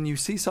 when you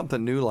see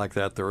something new like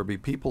that, there will be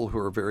people who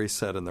are very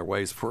set in their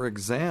ways. For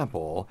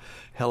example,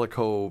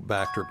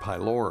 Helicobacter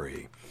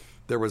pylori.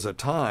 There was a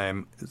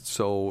time,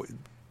 so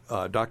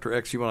Dr.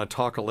 X, you want to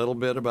talk a little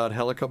bit about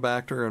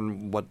Helicobacter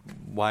and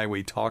why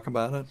we talk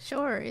about it?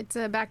 Sure. It's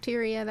a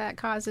bacteria that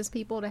causes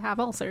people to have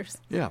ulcers.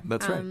 Yeah,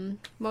 that's right.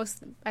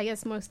 Most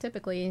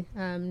typically,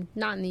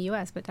 not in the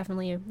U.S., but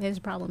definitely is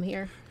a problem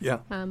here. Yeah.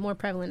 More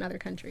prevalent in other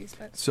countries.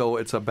 But. So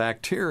it's a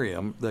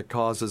bacterium that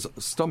causes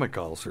stomach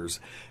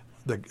ulcers.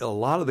 A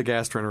lot of the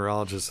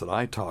gastroenterologists that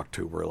I talked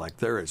to were like,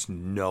 there is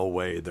no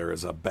way there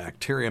is a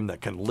bacterium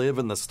that can live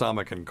in the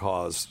stomach and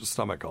cause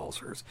stomach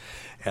ulcers.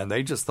 And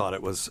they just thought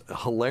it was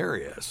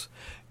hilarious.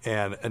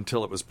 And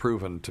until it was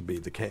proven to be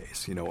the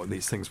case, you know,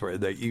 these things where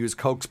they use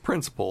Koch's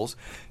principles,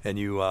 and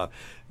you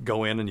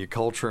go in and you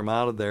culture them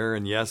out of there,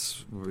 and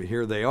yes,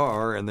 here they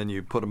are, and then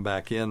you put them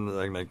back in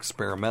an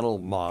experimental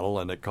model,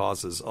 and it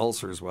causes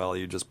ulcers. Well,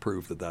 you just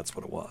proved that that's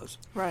what it was.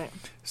 Right.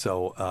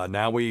 So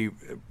now we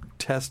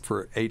test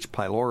for H.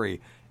 pylori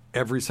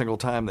every single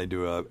time they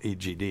do a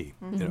EGD.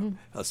 You know,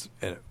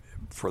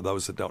 for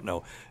those that don't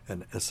know,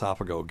 an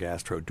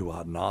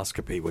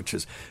esophagogastroduodenoscopy, which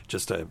is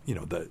just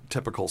the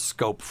typical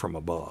scope from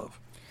above.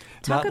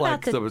 Not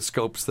like the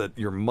scopes that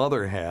your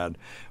mother had,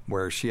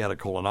 where she had a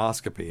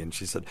colonoscopy and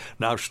she said,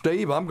 "Now,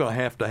 Steve, I'm going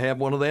to have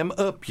one of them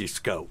up your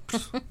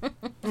scopes."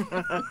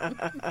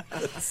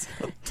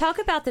 Talk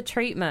about the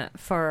treatment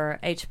for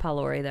H.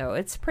 pylori, though.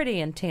 It's pretty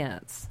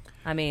intense.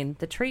 I mean,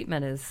 the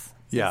treatment is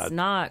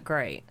not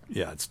great.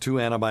 Yeah, it's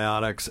 2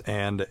 antibiotics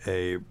and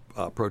a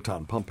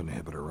proton pump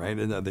inhibitor, right?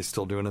 And are they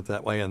still doing it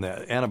that way? And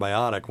the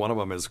antibiotic, one of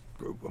them was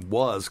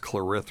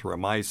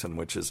clarithromycin,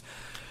 which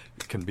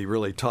can be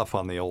really tough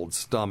on the old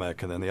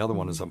stomach, and then the other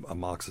one is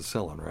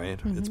amoxicillin, right?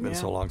 It's been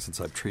so long since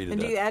I've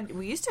treated it.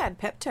 We used to add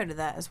Pepto to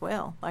that as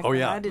well. Like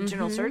I did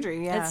general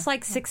surgery. Yeah, it's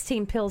like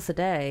 16 pills a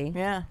day.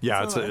 Yeah,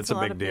 it's a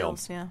big deal.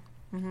 Pills, yeah.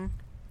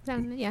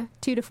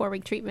 2 to 4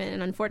 week treatment,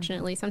 and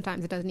unfortunately,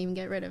 sometimes it doesn't even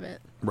get rid of it.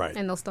 Right.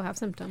 And they'll still have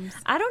symptoms.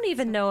 I don't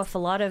even know if a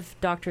lot of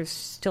doctors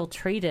still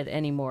treat it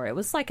anymore. It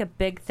was like a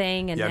big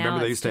thing, and now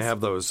remember they used to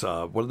have those,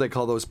 what do they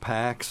call those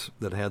packs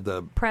that had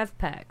the... Prev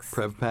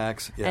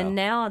packs, yeah. And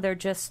now they're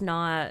just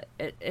not,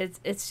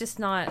 it's just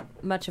not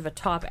much of a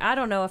topic. I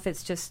don't know if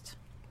it's just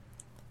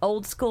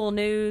old school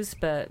news,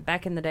 but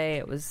back in the day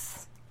it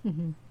was...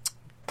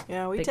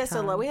 Yeah, we tested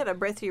a lot. We had a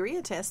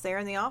breathuria test there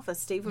in the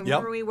office, Steve.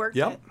 Remember we worked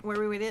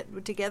where we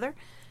did together?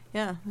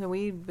 Yeah, so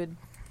we would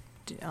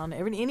on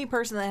any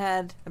person that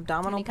had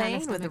abdominal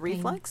pain with the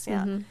reflux.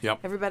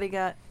 Everybody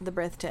got the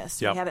breath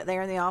test. We had it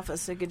there in the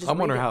office, so you could just. I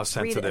wonder how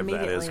sensitive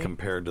that is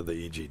compared to the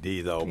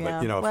EGD, though.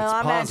 But if it's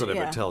positive,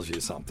 it tells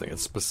you something.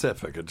 It's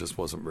specific. It just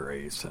wasn't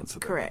very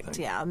sensitive. Correct.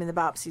 I mean, the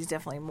biopsy is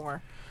definitely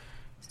more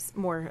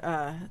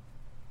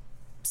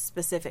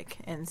specific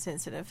and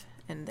sensitive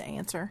in the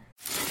answer.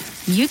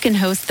 You can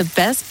host the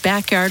best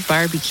backyard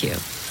barbecue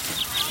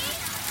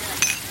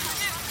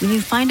when you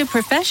find a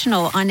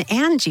professional on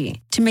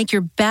Angie to make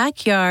your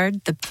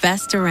backyard the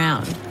best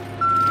around.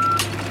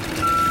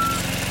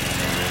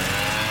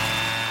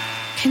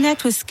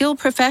 Connect with skilled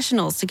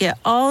professionals to get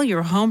all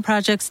your home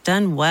projects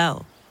done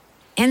well.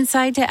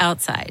 Inside to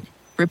outside,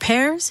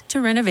 repairs to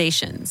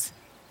renovations.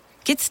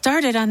 Get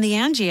started on the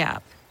Angie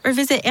app or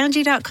visit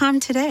Angie.com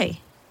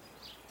today.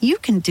 You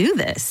can do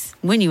this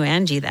when you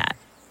Angie that.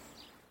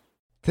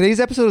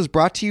 Today's episode is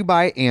brought to you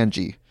by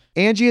Angie.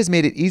 Angie has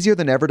made it easier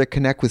than ever to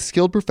connect with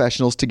skilled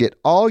professionals to get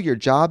all your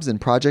jobs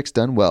and projects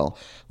done well.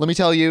 Let me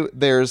tell you,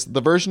 there's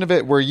the version of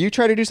it where you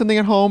try to do something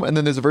at home, and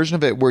then there's a version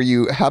of it where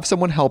you have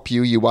someone help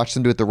you, you watch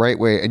them do it the right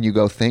way, and you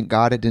go, thank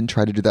God I didn't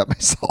try to do that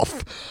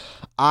myself.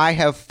 I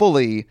have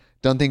fully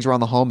done things around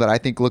the home that I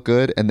think look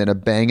good, and then a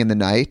bang in the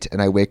night,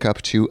 and I wake up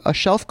to a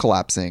shelf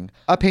collapsing,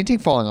 a painting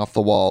falling off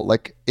the wall.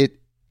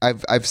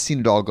 I've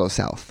seen it all go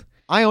south.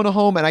 I own a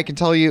home, and I can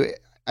tell you,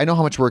 I know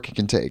how much work it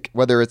can take.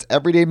 Whether it's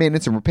everyday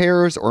maintenance and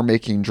repairs or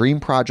making dream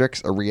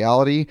projects a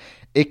reality,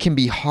 it can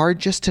be hard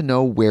just to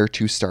know where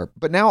to start.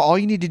 But now all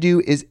you need to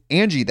do is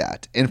Angie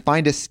that and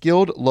find a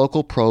skilled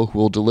local pro who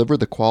will deliver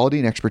the quality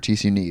and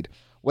expertise you need.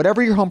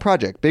 Whatever your home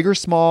project, big or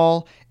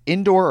small,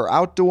 indoor or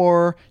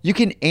outdoor, you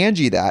can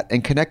Angie that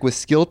and connect with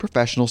skilled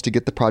professionals to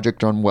get the project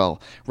done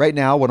well. Right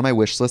now, one of my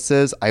wish lists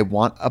is I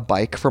want a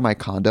bike for my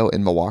condo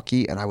in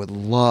Milwaukee, and I would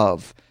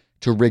love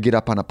to rig it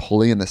up on a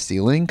pulley in the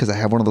ceiling because I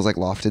have one of those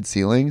lofted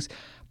ceilings,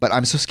 but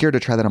I'm so scared to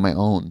try that on my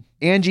own.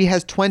 Angie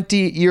has 20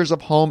 years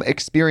of home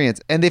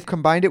experience, and they've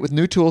combined it with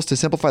new tools to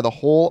simplify the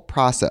whole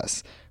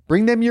process.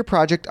 Bring them your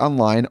project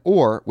online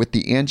or with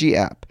the Angie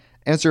app.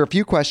 Answer a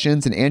few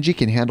questions and Angie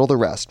can handle the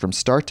rest from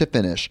start to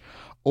finish,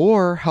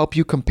 or help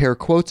you compare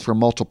quotes from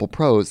multiple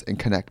pros and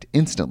connect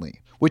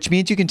instantly, which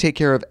means you can take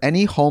care of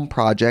any home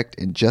project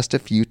in just a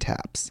few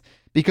taps.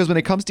 Because when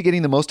it comes to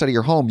getting the most out of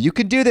your home, you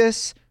can do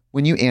this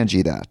when you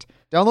Angie that.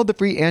 Download the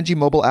free Angie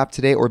mobile app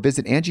today or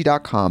visit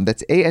Angie.com.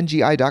 That's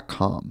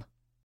ANGI.com.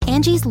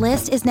 Angie's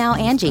List is now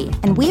Angie,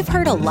 and we've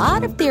heard a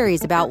lot of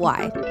theories about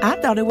why. I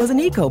thought it was an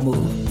eco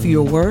move.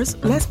 Fewer words,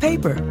 less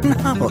paper.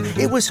 No,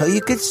 it was so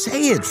you could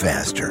say it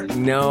faster.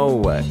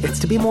 No, it's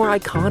to be more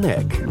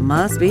iconic.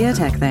 Must be a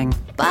tech thing.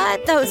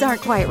 But those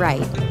aren't quite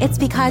right. It's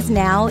because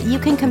now you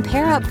can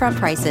compare upfront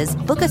prices,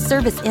 book a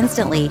service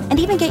instantly, and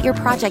even get your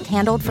project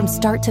handled from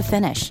start to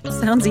finish.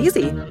 Sounds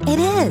easy. It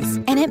is,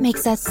 and it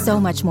makes us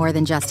so much more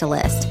than just a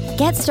list.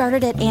 Get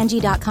started at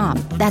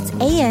Angie.com. That's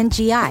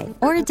ANGI,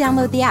 or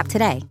download the app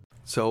today.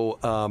 So,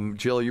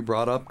 Jill, you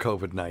brought up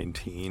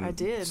COVID-19. I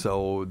did.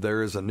 So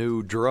there is a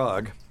new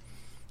drug.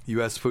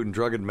 U.S. Food and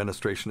Drug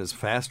Administration has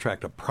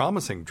fast-tracked a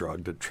promising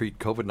drug to treat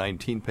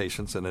COVID-19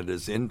 patients, and it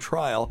is in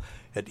trial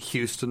at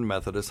Houston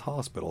Methodist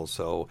Hospital.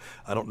 So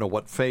I don't know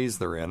what phase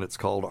they're in. It's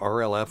called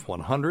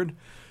RLF-100.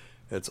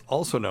 It's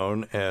also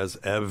known as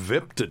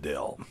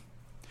Aviptadil.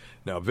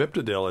 Now,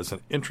 Aviptadil is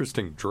an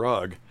interesting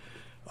drug.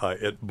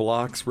 It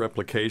blocks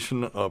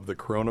replication of the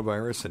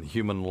coronavirus in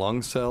human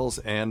lung cells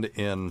and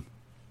in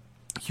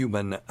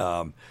human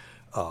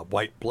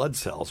white blood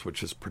cells,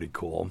 which is pretty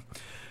cool.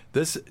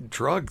 This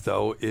drug,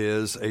 though,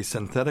 is a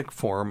synthetic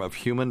form of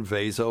human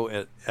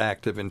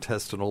vasoactive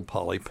intestinal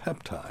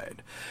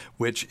polypeptide,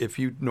 which if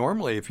you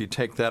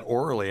take that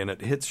orally and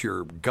it hits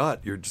your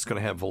gut, you're just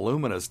going to have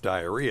voluminous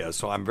diarrhea.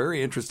 So I'm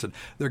very interested.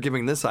 They're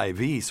giving this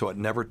IV so it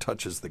never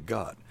touches the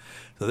gut.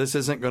 So this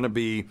isn't going to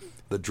be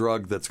the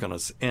drug that's going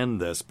to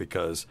end this,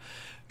 because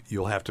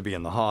you'll have to be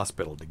in the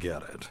hospital to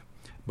get it.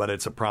 But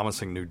it's a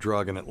promising new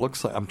drug, and it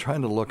looks like I'm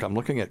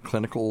looking at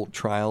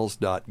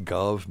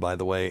clinicaltrials.gov, by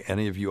the way.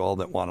 Any of you all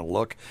that want to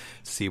look,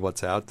 see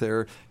what's out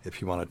there.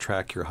 If you want to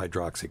track your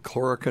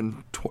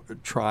hydroxychloroquine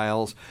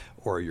trials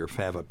or your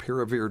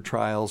favipiravir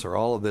trials or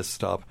all of this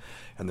stuff,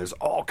 and there's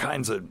all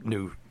kinds of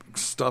new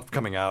stuff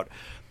coming out.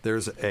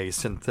 There's a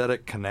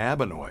synthetic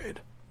cannabinoid.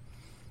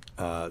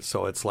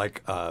 So it's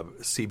like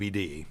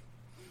CBD.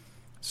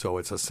 So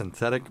it's a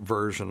synthetic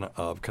version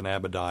of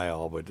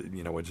cannabidiol,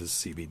 which is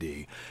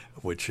CBD,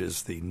 which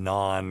is the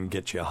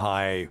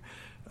non-get-you-high,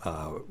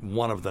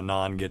 one of the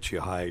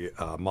non-get-you-high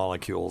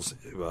molecules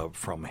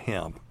from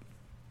hemp,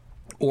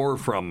 or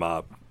from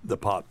the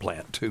pot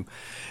plant too.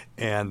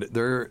 And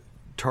they're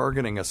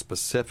targeting a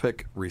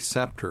specific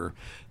receptor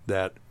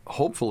that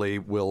hopefully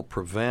will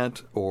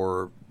prevent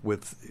or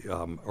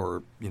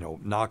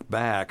knock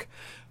back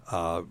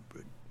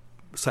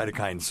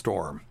cytokine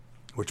storm,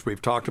 which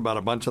we've talked about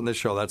a bunch on this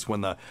show. That's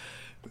when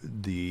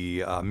the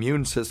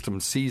immune system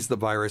sees the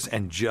virus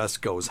and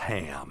just goes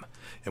ham.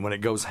 And when it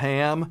goes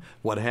ham,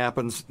 what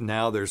happens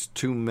now, there's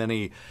too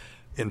many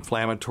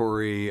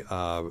inflammatory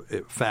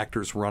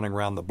factors running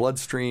around the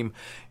bloodstream,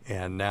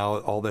 and now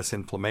all this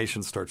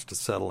inflammation starts to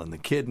settle in the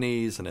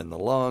kidneys and in the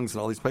lungs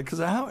and all these places. Because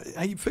how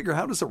you figure,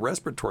 how does a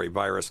respiratory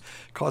virus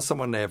cause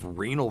someone to have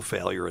renal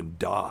failure and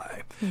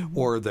die,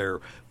 or their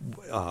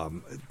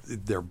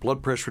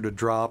blood pressure to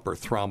drop, or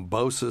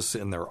thrombosis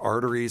in their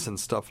arteries and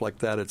stuff like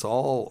that? It's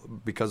all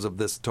because of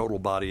this total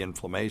body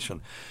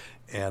inflammation.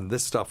 And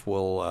this stuff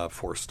will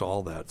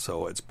forestall that.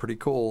 So it's pretty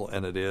cool,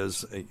 and it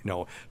is,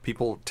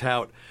 people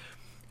tout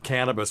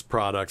cannabis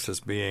products as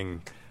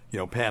being,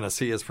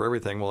 panaceas for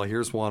everything. Well,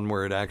 here's one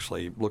where it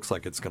actually looks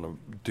like it's going to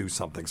do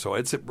something. So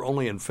it's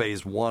only in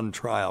phase 1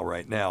 trial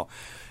right now.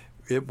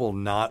 It will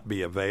not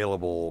be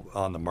available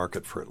on the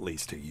market for at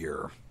least a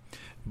year.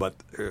 But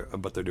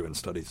they're doing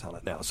studies on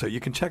it now. So you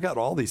can check out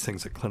all these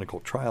things at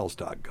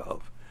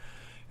clinicaltrials.gov.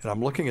 And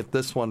I'm looking at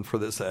this one for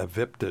this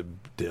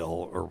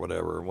Aviptadil or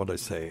whatever. What did I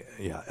say?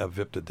 Yeah,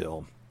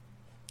 Aviptadil.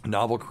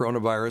 Novel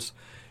coronavirus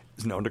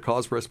is known to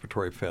cause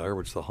respiratory failure,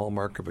 which is the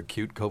hallmark of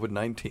acute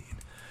COVID-19.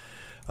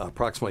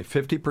 Approximately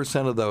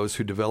 50% of those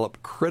who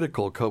develop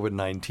critical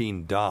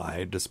COVID-19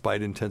 die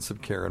despite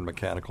intensive care and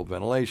mechanical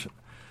ventilation.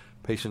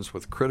 Patients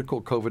with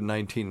critical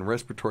COVID-19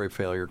 respiratory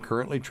failure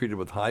currently treated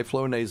with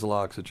high-flow nasal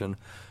oxygen,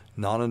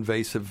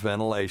 non-invasive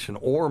ventilation,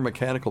 or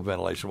mechanical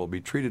ventilation will be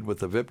treated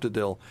with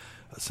Aviptadil,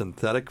 a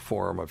synthetic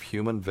form of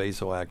human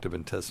vasoactive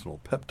intestinal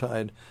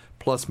peptide,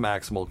 plus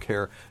maximal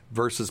care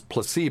versus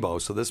placebo.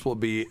 So this will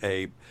be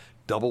a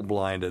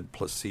double-blinded,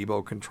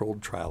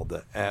 placebo-controlled trial,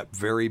 the at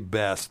very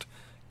best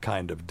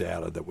kind of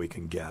data that we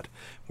can get,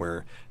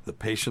 where the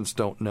patients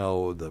don't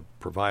know, the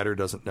provider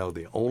doesn't know.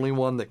 The only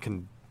one that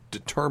can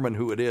determine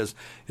who it is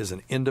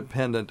an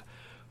independent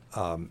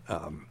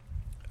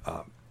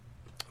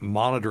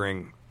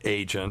monitoring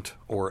agent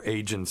or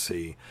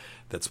agency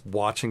that's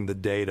watching the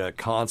data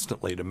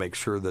constantly to make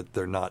sure that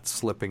they're not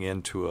slipping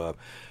into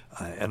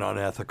an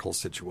unethical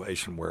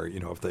situation where,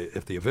 if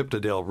the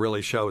Aviptadil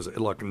really shows,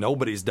 look,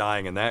 nobody's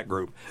dying in that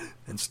group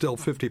and still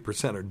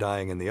 50% are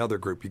dying in the other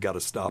group, you got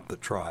to stop the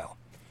trial,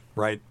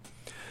 right?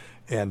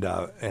 And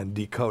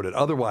decode it.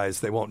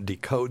 Otherwise, they won't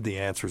decode the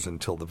answers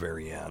until the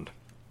very end.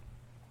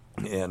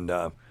 And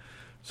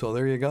so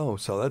there you go.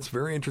 So that's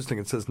very interesting.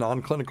 It says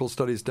non-clinical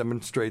studies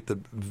demonstrate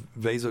that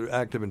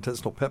vasoactive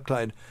intestinal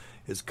peptide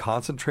is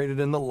concentrated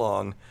in the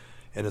lung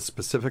and is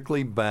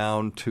specifically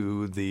bound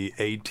to the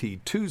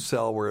AT2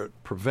 cell where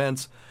it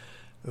prevents,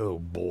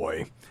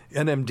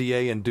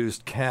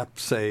 NMDA-induced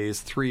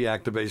caspase 3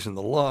 activation in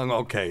the lung.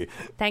 Okay.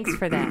 Thanks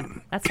for that.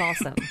 That's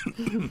awesome.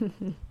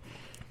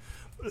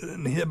 It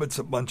inhibits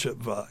a bunch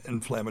of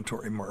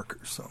inflammatory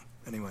markers. So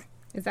anyway.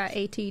 Is that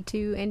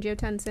AT2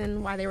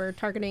 angiotensin, why they were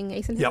targeting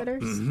ACE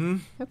inhibitors? Yep. Mm-hmm.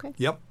 Okay.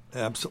 Yep,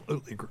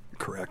 absolutely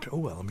correct. Oh,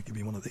 well, let me give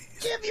you one of these.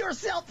 Give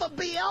yourself a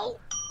bill.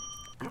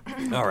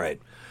 All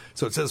right.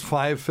 So it says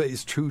 5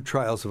 phase 2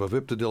 trials of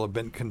Aviptadil have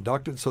been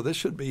conducted. So this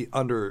should be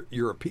under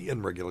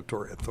European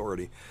regulatory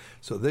authority.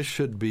 So this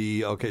should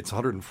be, okay, it's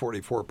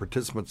 144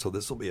 participants, so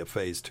this will be a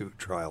phase 2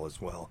 trial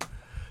as well.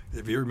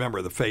 If you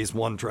remember, the phase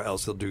 1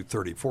 trials, they'll do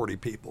 30, 40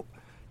 people.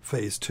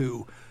 Phase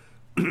 2,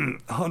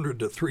 100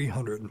 to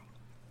 300.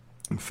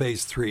 And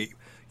phase 3,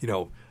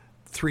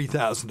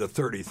 3,000 to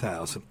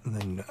 30,000. And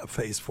then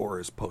phase 4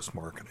 is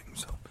post-marketing.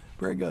 So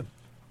very good.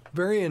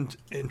 Very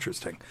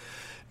interesting.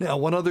 Now,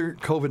 one other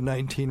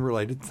COVID-19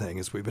 related thing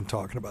is we've been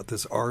talking about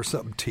this R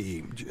sub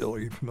T. Jill, are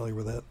you familiar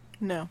with that?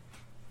 No.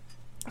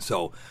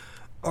 So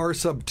R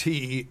sub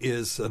T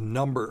is a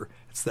number.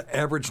 It's the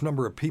average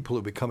number of people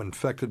who become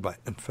infected by an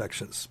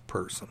infectious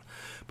person.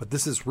 But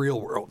this is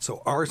real world.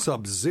 So R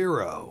sub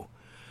 0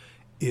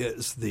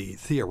 is the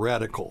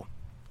theoretical.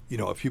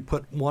 If you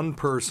put one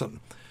person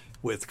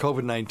with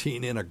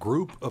COVID-19 in a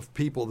group of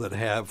people that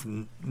have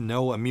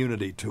no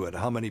immunity to it,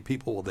 how many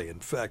people will they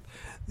infect?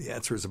 The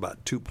answer is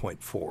about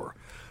 2.4.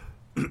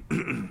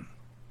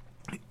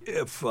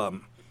 If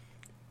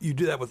you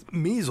do that with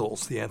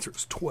measles, the answer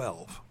is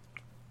 12.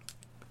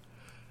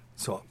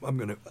 So I'm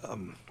going to.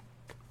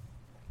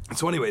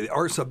 So anyway, the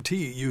R sub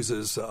T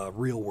uses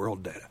real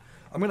world data.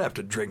 I'm going to have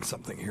to drink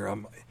something here.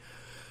 I'm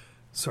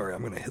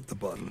going to hit the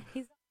button.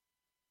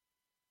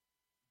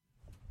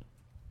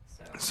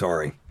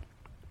 Sorry.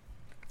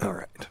 All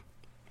right.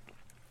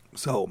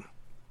 So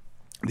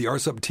the R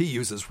sub T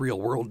uses real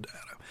world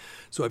data.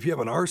 So if you have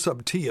an R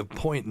sub T of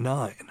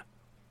 0.9,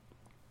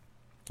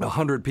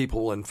 100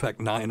 people will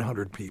infect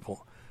 900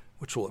 people,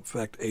 which will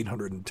affect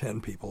 810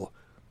 people,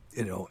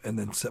 and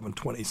then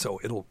 720. So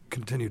it'll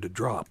continue to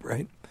drop,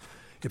 right?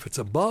 If it's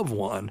above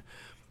 1,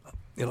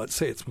 let's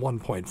say it's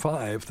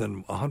 1.5,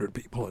 then 100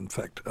 people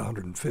infect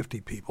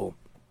 150 people,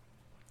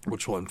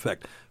 which will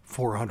infect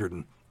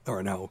 400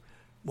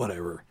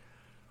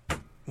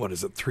 what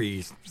is it,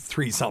 three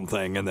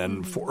something, and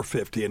then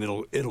 450,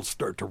 and it'll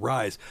start to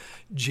rise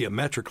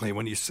geometrically.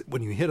 When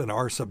you hit an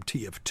R sub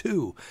T of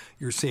 2,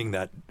 you're seeing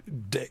that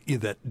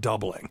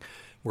doubling,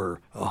 where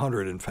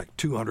 100 infect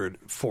 200,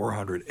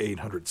 400,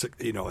 800,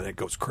 and it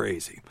goes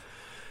crazy.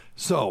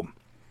 So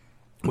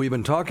we've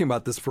been talking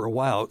about this for a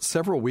while.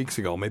 Several weeks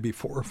ago, maybe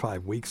 4 or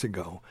 5 weeks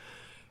ago,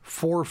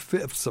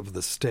 4/5 of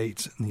the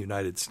states in the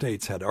United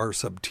States had R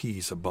sub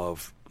Ts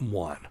above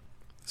 1.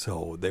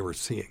 So they were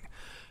seeing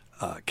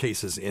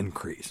cases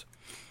increase.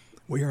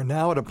 We are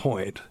now at a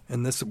point,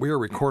 and we are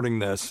recording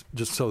this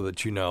just so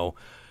that you know,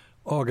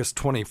 August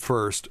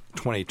 21st,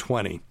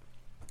 2020,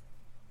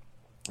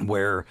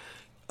 where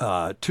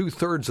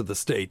 2/3 of the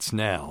states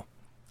now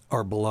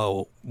are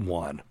below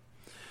 1.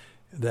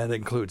 That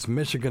includes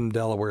Michigan,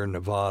 Delaware,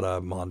 Nevada,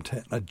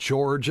 Montana,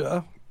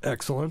 Georgia,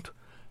 excellent,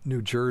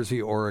 New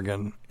Jersey,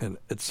 Oregon, and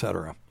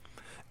etc.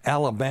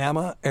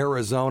 Alabama,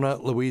 Arizona,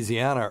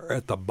 Louisiana are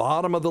at the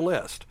bottom of the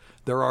list.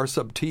 Their R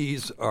sub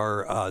Ts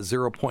are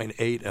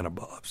 0.8 and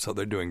above, so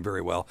they're doing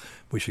very well.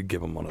 We should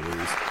give them one of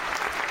these.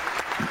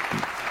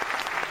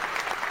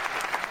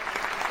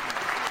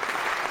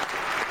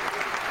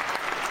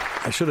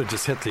 I should have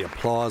just hit the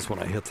applause when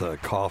I hit the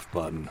cough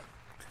button.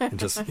 And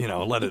just,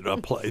 let it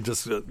play,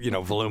 just,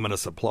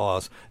 voluminous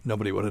applause.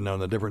 Nobody would have known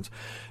the difference.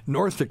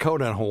 North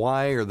Dakota and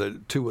Hawaii are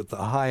the two with the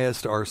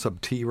highest R sub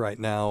T right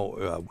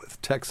now,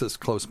 with Texas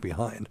close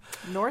behind.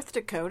 North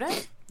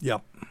Dakota?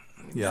 Yep.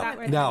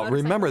 Yeah. Now,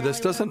 remember,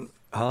 this doesn't...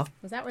 Huh?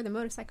 Was that where the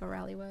motorcycle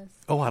rally was?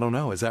 Oh, I don't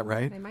know. Is that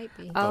right? It might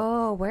be.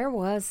 Oh, where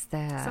was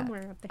that?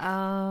 Somewhere up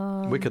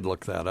there. We could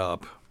look that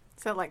up.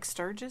 Is that like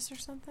Sturgis or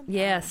something?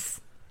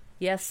 Yes.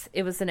 Yes,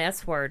 it was an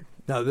S word.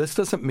 Now, this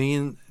doesn't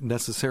mean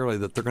necessarily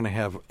that they're going to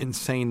have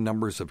insane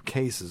numbers of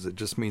cases. It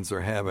just means they're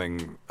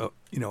having,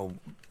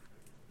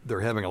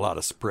 they're having a lot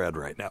of spread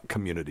right now,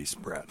 community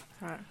spread.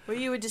 Right. Well,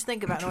 you would just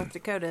think about North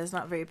Dakota is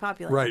not very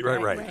populated.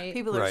 Right.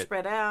 People are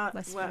spread out.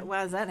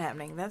 Why is that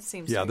happening? That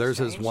seems theirs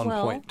strange. is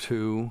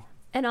 1.2.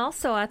 And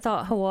also, I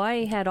thought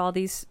Hawaii had all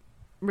these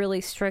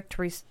really strict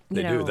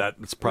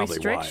That's probably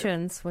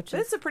restrictions. But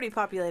it's a pretty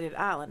populated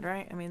island,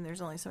 right? I mean,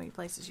 there's only so many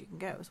places you can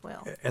go as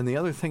well. And the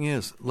other thing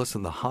is,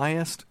 listen, the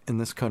highest in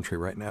this country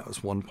right now is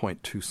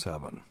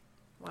 1.27.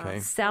 Wow.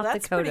 Okay? South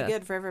that's Dakota. Pretty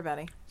good for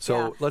everybody.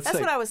 So that's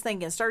what I was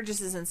thinking.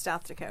 Sturgis is in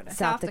South Dakota.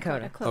 South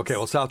Dakota. Close. Okay,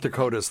 well, South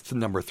Dakota is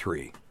number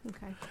 3.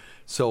 Okay.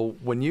 So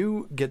when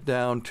you get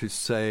down to,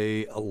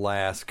 say,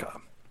 Alaska,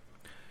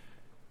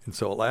 and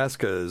so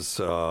Alaska is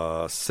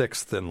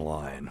 6th in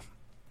line.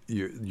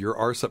 Your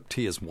R sub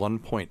T is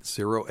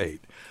 1.08.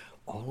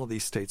 All of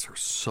these states are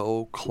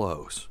so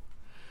close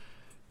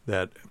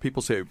that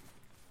people say,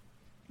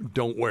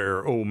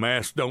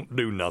 masks don't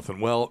do nothing.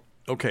 Well,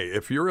 okay,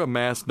 if you're a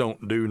mask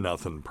don't do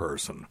nothing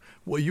person,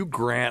 will you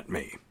grant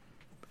me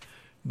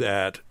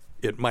that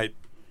it might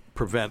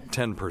prevent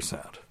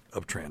 10%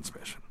 of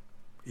transmission?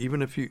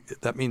 even if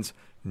that means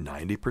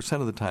 90%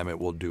 of the time it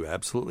will do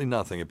absolutely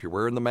nothing. If you're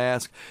wearing the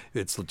mask,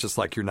 it's just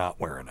like you're not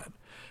wearing it.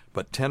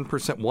 But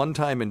 10%, one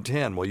time in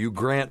 10, will you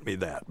grant me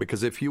that?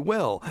 Because if you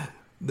will,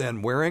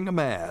 then wearing a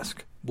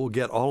mask will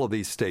get all of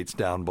these states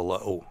down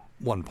below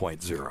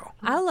 1.0.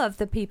 I love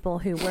the people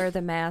who wear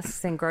the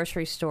masks in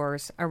grocery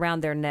stores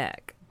around their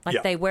neck.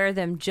 Like they wear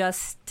them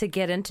just to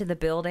get into the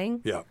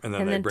building. Yeah, and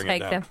then they bring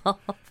take it down.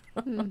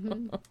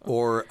 them off.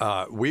 Or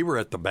we were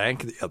at the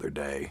bank the other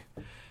day,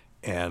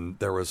 and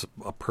there was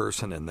a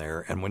person in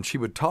there, and when she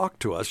would talk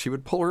to us, she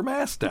would pull her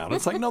mask down.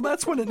 It's like, no,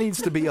 that's when it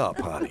needs to be up,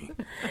 honey.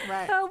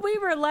 Right. Oh, we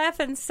were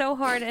laughing so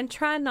hard and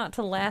trying not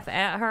to laugh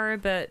at her,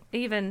 but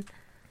even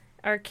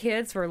our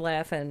kids were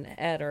laughing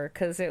at her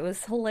because it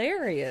was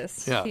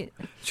hilarious. Yeah.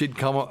 She'd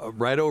come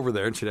right over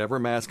there, and she'd have her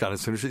mask on. As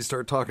soon as she'd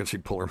start talking,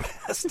 she'd pull her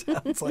mask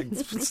down. It's like,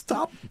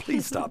 stop,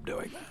 please stop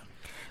doing that.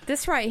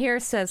 This right here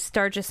says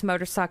Sturgis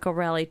Motorcycle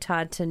Rally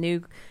tied to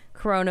new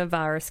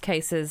coronavirus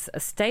cases a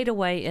state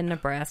away in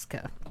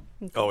Nebraska.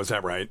 Oh, is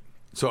that right?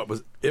 So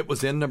it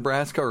was in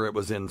Nebraska or it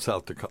was in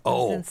South Dakota?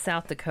 Oh, it was in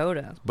South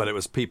Dakota. But it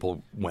was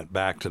people went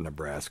back to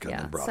Nebraska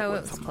and brought so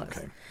it with them. Close.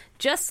 Okay.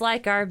 Just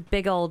like our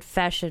big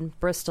old-fashioned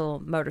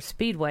Bristol Motor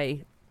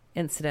Speedway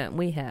incident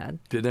we had.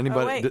 Did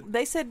anybody?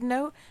 They said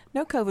no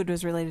COVID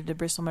was related to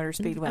Bristol Motor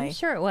Speedway. I'm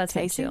sure it was.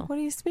 Casey, what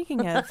are you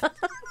speaking of?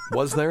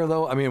 Was there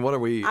though? I mean, what are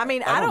we? I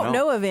mean, I don't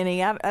know of any.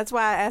 That's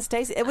why I asked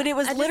Stacey. But it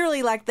was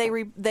literally like they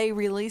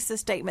released a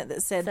statement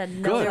that said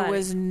there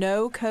was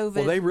no COVID.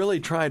 Well, they really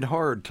tried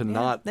hard to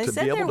not to be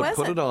able to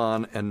put it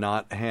on and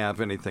not have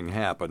anything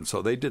happen.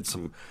 So they did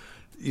some.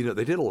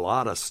 They did a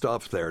lot of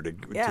stuff there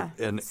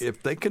and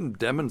if they can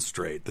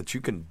demonstrate that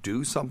you can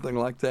do something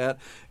like that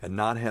and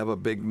not have a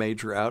big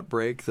major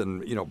outbreak,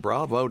 then,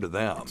 bravo to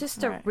them.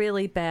 Just a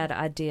really bad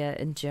idea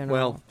in general.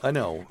 Well, I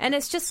know. And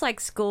it's just like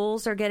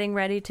schools are getting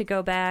ready to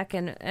go back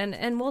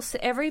and we'll see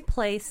every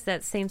place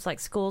that seems like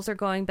schools are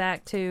going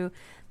back to,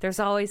 there's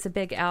always a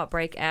big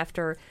outbreak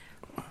after,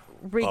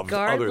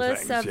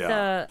 regardless of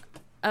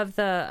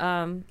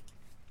the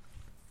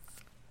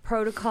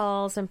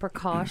protocols and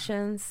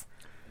precautions.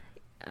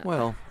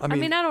 Well, I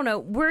mean, I don't know.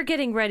 We're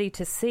getting ready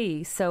to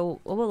see, so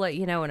we'll let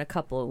you know in a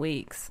couple of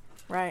weeks.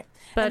 Right.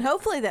 And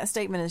hopefully that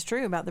statement is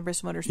true about the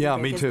Bristol Motor Speedway. Yeah,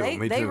 me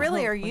too. They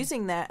really are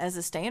using that as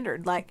a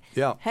standard. Like,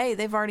 hey,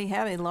 they've already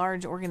have a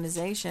large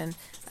organization.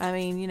 I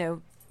mean,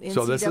 NCAA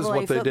so this is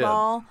what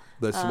football,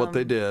 they did. This is what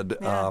they did.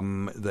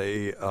 Yeah.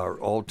 They are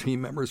all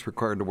team members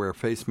required to wear a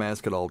face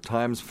mask at all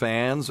times.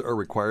 Fans are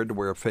required to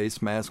wear a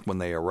face mask when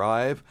they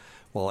arrive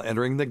while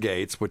entering the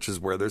gates, which is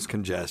where there's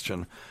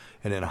congestion.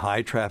 And in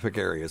high traffic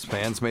areas,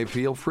 fans may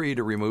feel free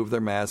to remove their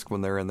mask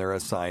when they're in their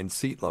assigned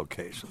seat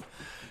location.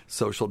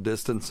 Social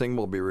distancing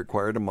will be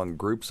required among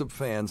groups of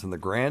fans in the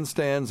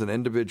grandstands and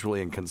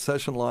individually in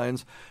concession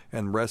lines,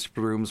 and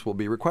restrooms will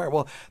be required.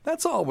 Well,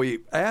 that's all we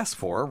ask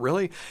for,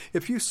 really.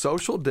 If you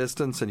social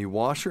distance and you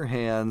wash your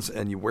hands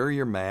and you wear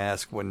your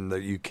mask when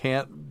you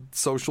can't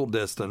social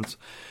distance,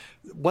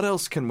 what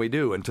else can we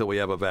do until we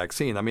have a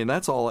vaccine? I mean,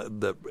 that's all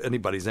that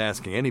anybody's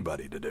asking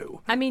anybody to do.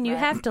 I mean, you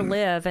have to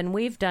live, and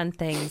we've done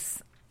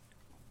things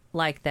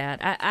like that.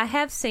 I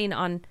have seen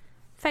on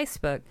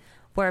Facebook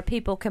where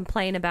people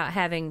complain about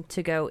having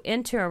to go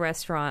into a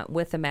restaurant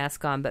with a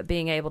mask on, but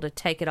being able to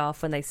take it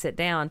off when they sit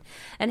down,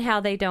 and how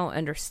they don't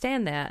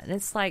understand that. And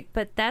it's like,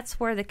 but that's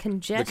where the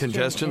congestion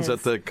congestion's is.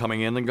 At the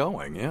coming in and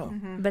going, yeah.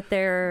 Mm-hmm. But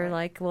they're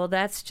like, well,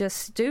 that's just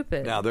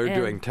stupid. Now, they're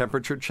doing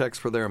temperature checks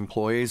for their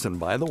employees. And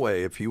by the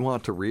way, if you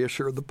want to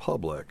reassure the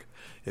public,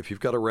 if you've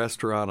got a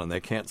restaurant and they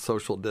can't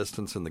social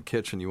distance in the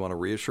kitchen, you want to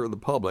reassure the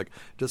public,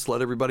 just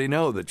let everybody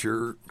know that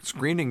you're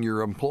screening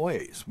your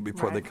employees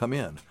before they come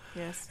in.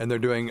 Yes. And they're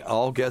doing,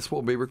 all guests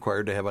will be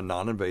required to have a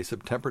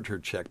non-invasive temperature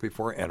check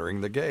before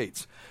entering the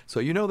gates.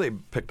 So they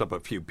picked up a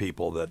few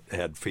people that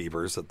had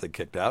fevers that they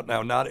kicked out.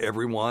 Now, not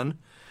everyone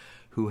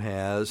who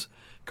has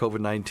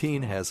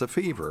COVID-19 has a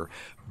fever,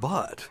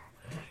 but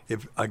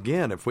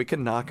if we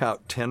can knock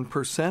out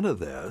 10% of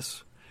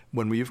this,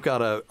 when we've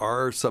got a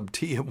R sub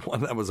T of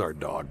 1, that was our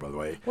dog, by the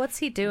way. What's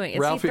he doing? Is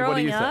Ralphie, he throwing what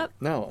do you up?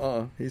 think?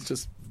 No, he's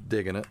just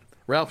digging it.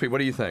 Ralphie, what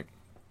do you think?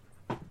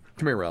 Come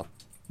here, Ralph.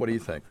 What do you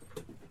think?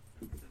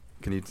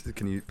 Can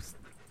you?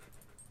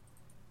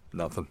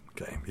 Nothing.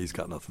 Okay, he's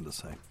got nothing to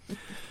say.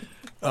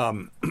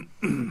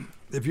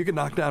 If you can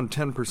knock down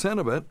 10%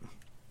 of it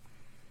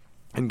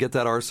and get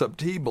that R sub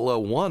T below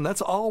 1,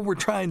 that's all we're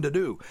trying to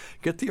do.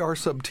 Get the R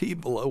sub T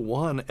below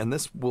 1, and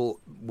this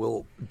will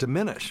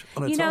diminish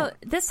on its own.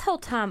 This whole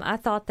time I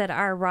thought that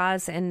our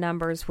rise in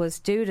numbers was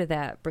due to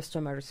that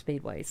Bristol Motor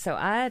Speedway. So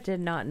I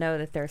did not know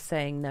that they're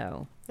saying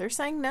no. They're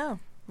saying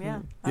no.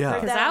 Yeah.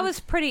 Because I was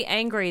pretty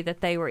angry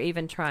that they were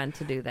even trying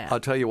to do that. I'll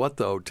tell you what,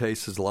 though,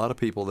 Tace, is a lot of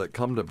people that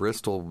come to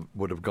Bristol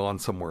would have gone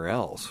somewhere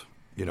else.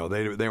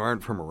 They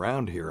aren't from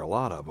around here, a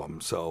lot of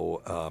them.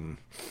 So,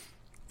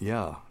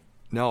 yeah.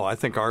 No, I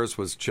think ours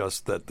was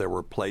just that there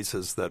were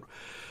places that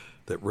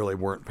that really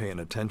weren't paying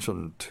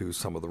attention to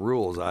some of the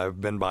rules. I've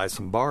been by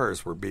some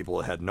bars where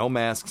people had no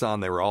masks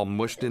on. They were all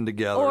mushed in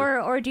together.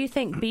 Or do you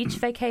think beach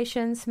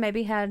vacations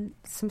maybe had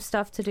some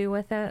stuff to do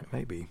with it?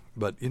 Maybe.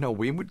 But,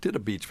 we did a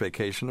beach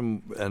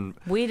vacation and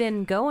we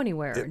didn't go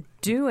anywhere,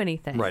 do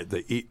anything. Right.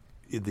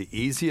 The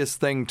easiest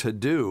thing to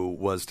do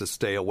was to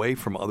stay away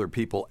from other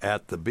people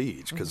at the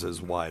beach because it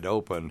was wide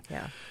open.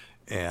 Yeah.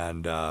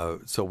 And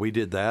so we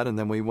did that, and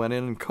then we went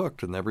in and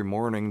cooked. And every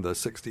morning, the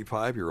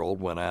 65-year-old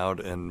went out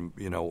and,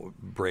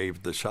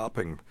 braved the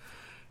shopping.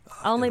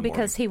 Only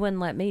because he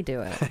wouldn't let me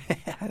do it.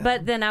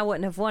 But then I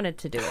wouldn't have wanted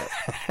to do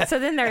it. So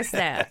then there's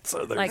that.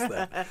 So there's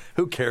that.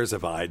 Who cares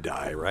if I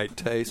die, right,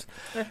 Tace?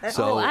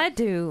 So, I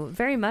do,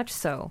 very much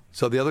so.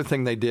 So the other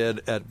thing they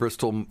did at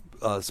Bristol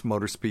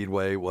Motor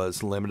Speedway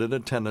was limited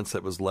attendance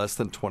that was less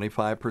than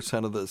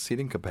 25% of the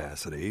seating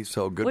capacity.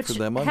 So good for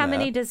them on that. How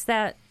many does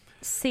that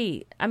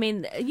seat? I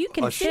mean, you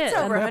can fit it's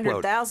over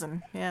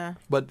 100,000. Yeah,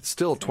 but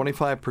still,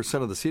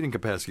 25% of the seating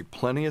capacity,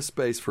 plenty of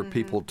space for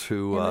people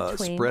to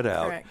spread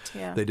out. Correct,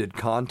 yeah. They did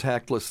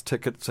contactless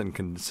tickets and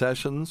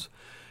concessions,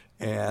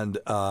 and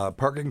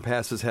parking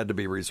passes had to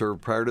be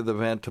reserved prior to the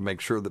event to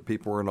make sure that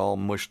people weren't all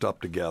mushed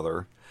up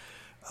together.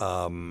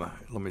 Let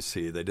me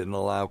see. They didn't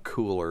allow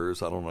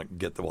coolers. I don't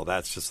get the. Well,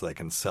 that's just so they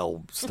can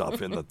sell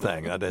stuff in the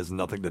thing. That has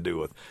nothing to do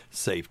with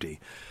safety.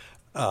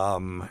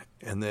 And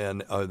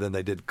then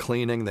they did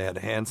cleaning. They had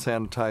hand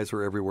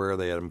sanitizer everywhere.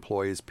 They had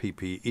employees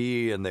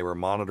PPE, and they were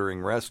monitoring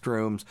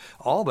restrooms.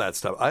 All that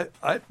stuff.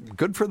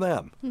 Good for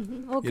them.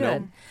 Mm-hmm. Oh,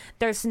 good.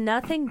 There's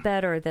nothing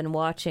better than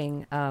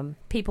watching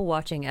people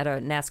watching at a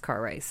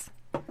NASCAR race.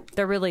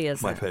 There really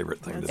isn't. My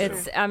favorite thing to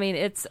do. I mean,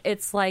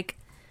 it's like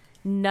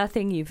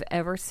nothing you've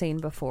ever seen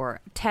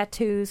before.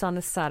 Tattoos on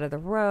the side of the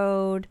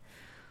road.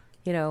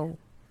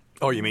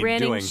 Oh, you mean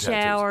renting doing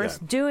showers,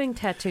 tattoos? Yeah. Doing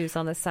tattoos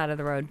on the side of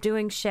the road,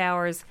 doing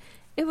showers.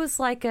 It was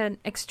like an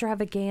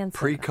extravaganza.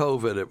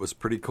 Pre-COVID, it was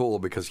pretty cool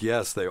because,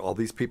 yes, all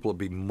these people would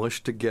be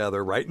mushed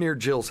together right near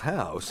Jill's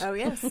house. Oh,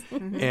 yes.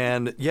 Mm-hmm.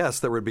 And,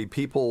 yes, there would be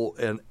people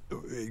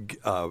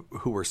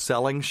who were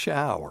selling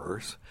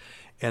showers,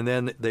 and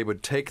then they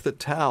would take the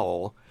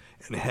towel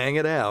and hang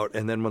it out,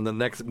 and then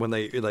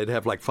they'd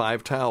have like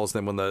 5 towels.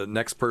 Then when the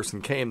next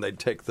person came, they'd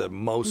take the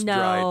most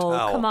dry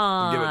towel come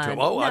on. and give it to them.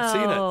 Oh, no. I've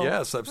seen it.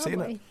 Yes, I've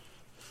seen it.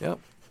 Yep.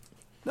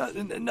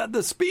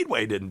 The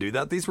Speedway didn't do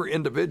that. These were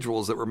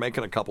individuals that were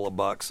making a couple of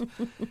bucks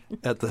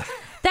at the.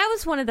 That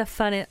was one of the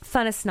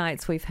funnest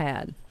nights we've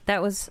had.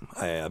 That was.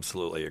 I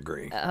absolutely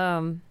agree.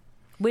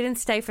 We didn't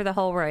stay for the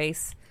whole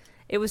race.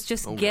 It was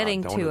just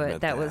getting to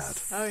it. That was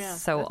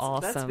so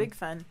awesome. That's big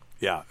fun.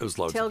 Yeah, it was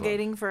loads of fun.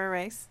 Tailgating for a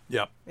race.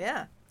 Yep.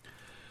 Yeah.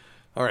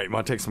 All right, you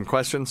want to take some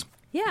questions?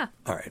 Yeah.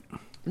 All right.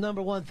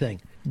 Number one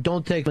thing,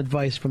 don't take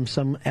advice from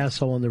some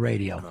asshole on the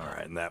radio. All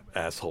right, and that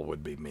asshole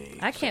would be me.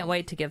 I can't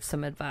wait to give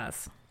some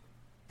advice.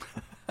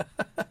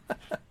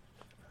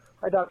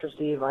 Hi, Dr.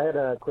 Steve. I had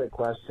a quick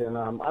question.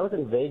 I was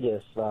in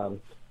Vegas,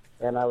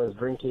 and I was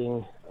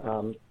drinking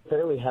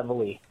fairly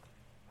heavily.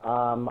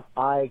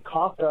 I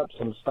coughed up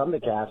some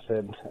stomach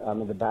acid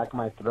in the back of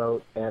my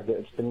throat,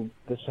 and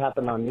this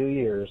happened on New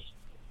Year's.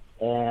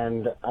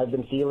 And I've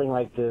been feeling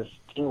like this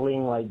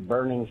tingling, like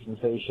burning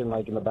sensation,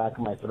 like in the back of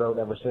my throat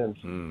ever since.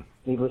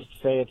 Needless to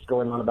say, it's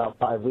going on about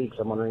 5 weeks.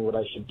 I'm wondering what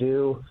I should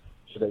do.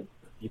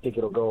 You think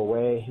it'll go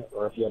away,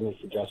 or if you have any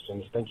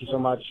suggestions? Thank you so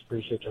much.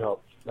 Appreciate your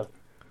help.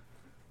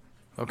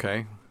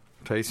 Okay.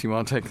 Tace, you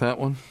want to take that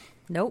one?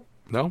 Nope.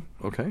 No?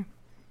 Okay.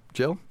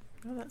 Jill?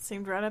 Well, that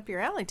seemed right up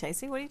your alley,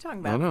 Tacey. What are you talking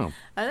about?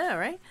 I know,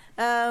 right?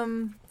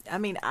 I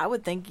mean, I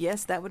would think,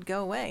 yes, that would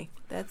go away.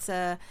 That's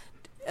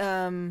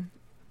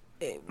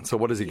so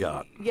what has he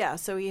got? Yeah,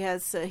 so he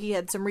had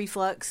some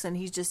reflux, and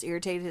he's just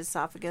irritated his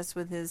esophagus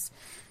with his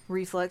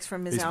reflux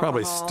from his alcohol.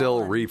 He's probably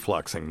still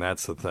refluxing.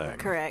 That's the thing.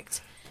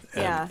 Correct.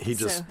 And he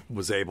just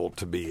was able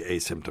to be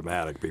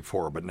asymptomatic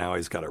before, but now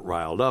he's got it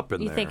riled up in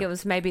there. You think it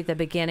was maybe the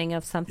beginning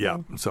of something? Yeah.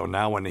 So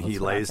now when he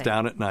lays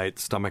down at night,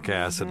 stomach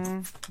acid,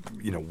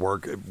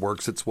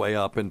 works its way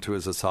up into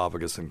his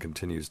esophagus and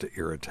continues to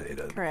irritate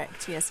it.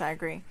 Correct. Yes, I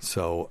agree.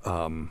 So,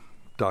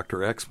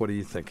 Dr. X, what do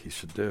you think he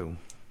should do?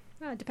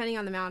 Depending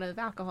on the amount of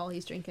alcohol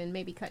he's drinking,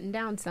 maybe cutting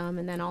down some,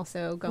 and then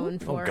also going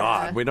for. Oh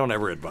God, we don't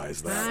ever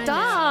advise that.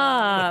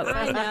 Stop!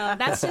 I know.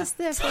 That's just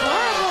this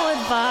horrible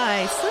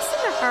advice. Listen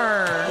to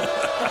her.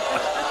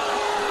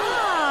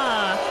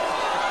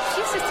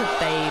 She's just a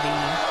baby.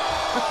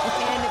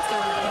 And it's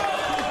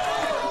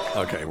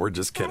going. Okay, we're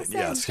just kidding.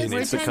 Yes, he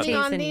needs to cut. Depending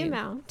on the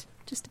amount.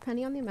 Just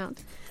depending on the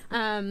amount.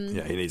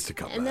 Yeah, he needs to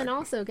cut. And then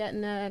also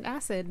getting an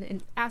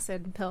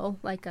acid pill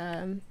like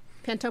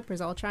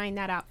pantoprazole. Trying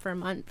that out for a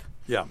month.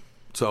 Yeah.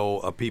 So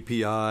a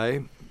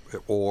PPI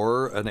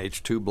or an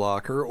H2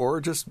 blocker,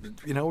 or just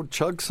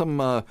chug some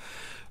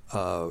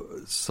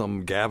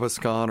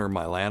Gaviscon or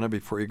Mylanta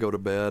before you go to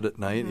bed at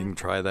night. You can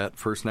try that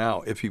first.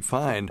 Now, if you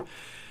find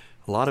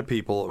a lot of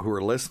people who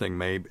are listening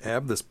may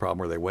have this problem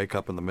where they wake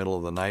up in the middle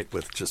of the night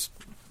with just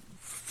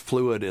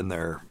fluid in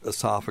their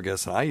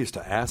esophagus, and I used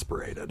to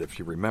aspirate it, if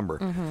you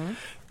remember,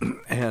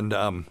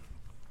 and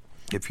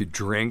If you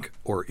drink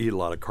or eat a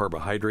lot of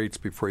carbohydrates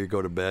before you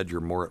go to bed, you're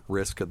more at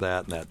risk of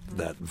that. And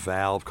that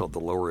valve called the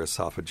lower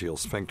esophageal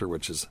sphincter,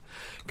 which is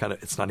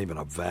it's not even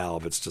a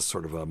valve, it's just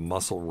sort of a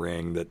muscle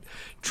ring that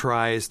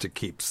tries to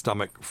keep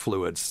stomach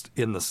fluids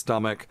in the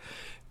stomach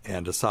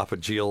and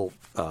esophageal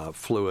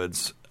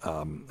fluids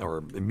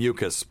or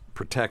mucus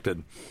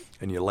protected.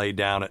 And you lay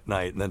down at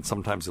night, and then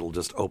sometimes it'll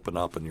just open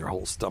up and your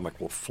whole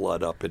stomach will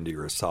flood up into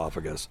your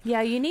esophagus.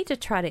 Yeah, you need to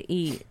try to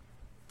eat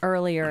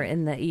earlier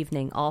in the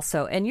evening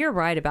also. And you're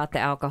right about the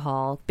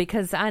alcohol,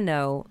 because I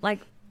know, like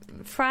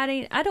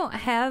Friday, I don't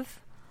have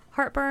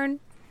heartburn.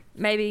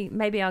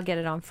 Maybe I'll get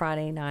it on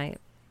Friday night,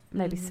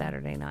 maybe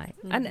Saturday night.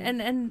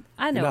 And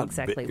I know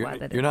exactly why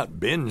that is. You're not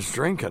binge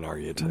drinking, are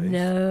you, Tace?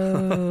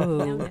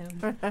 No.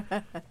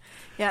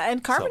 Yeah,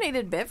 and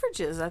carbonated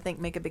beverages, I think,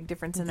 make a big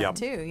difference in that,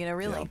 too.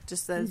 Really,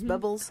 just those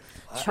bubbles,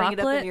 bring it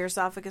up into your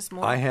esophagus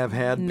more. I have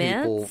had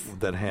people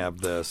that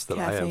have this that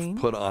I have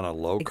put on a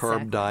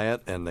low-carb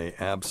diet, and they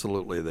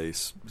absolutely,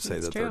 say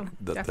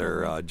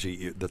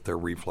that their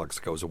reflux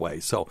goes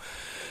away. So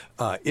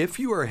if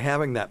you are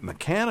having that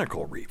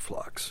mechanical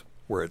reflux,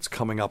 where it's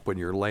coming up when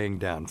you're laying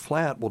down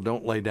flat, well,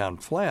 don't lay down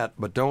flat,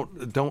 but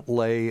don't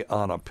lay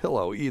on a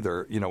pillow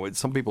either.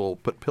 Some people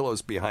put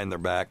pillows behind their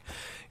back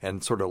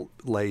and sort of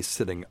lay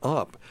sitting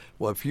up.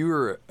 Well, if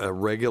you're a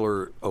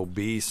regular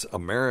obese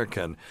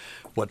American,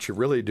 what you're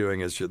really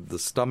doing is the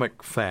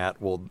stomach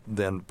fat will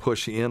then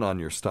push in on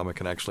your stomach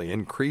and actually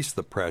increase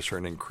the pressure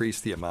and increase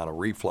the amount of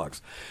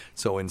reflux.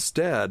 So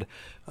instead,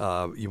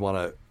 you want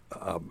to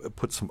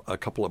put a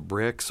couple of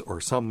bricks or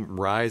some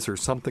rise or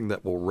something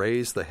that will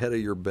raise the head of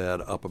your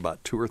bed up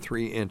about 2 or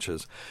 3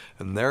 inches,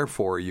 and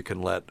therefore you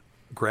can let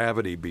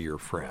gravity be your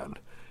friend.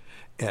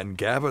 And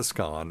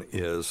Gaviscon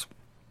is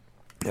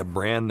a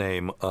brand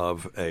name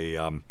of a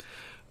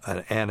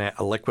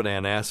liquid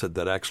antacid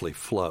that actually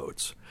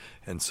floats.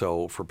 And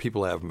so for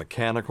people who have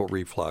mechanical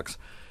reflux,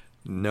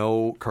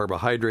 no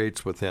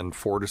carbohydrates within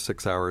 4 to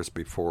 6 hours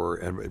before,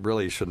 and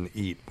really you shouldn't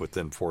eat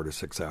within 4 to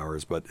 6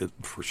 hours, but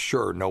for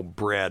sure no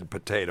bread,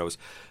 potatoes,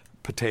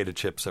 potato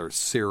chips, or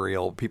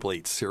cereal. People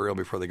eat cereal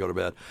before they go to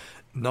bed.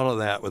 None of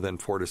that within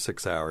 4 to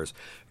 6 hours.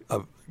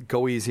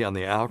 Go easy on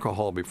the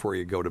alcohol before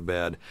you go to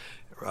bed.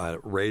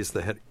 Raise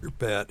the head of your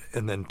bed,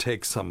 and then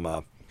take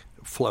some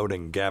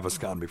floating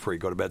Gaviscon before you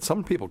go to bed.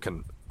 Some people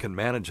can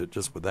manage it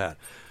just with that.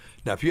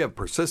 Now, if you have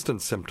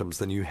persistent symptoms,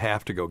 then you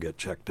have to go get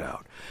checked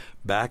out.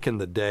 Back in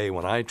the day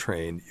when I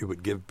trained, you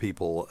would give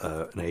people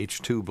an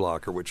H2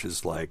 blocker, which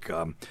is like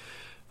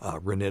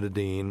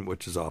ranitidine,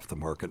 which is off the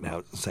market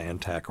now,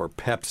 Zantac, or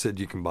Pepcid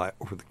you can buy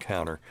over the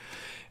counter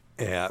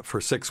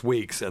for 6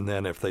 weeks. And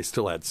then if they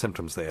still had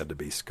symptoms, they had to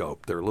be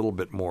scoped. They're a little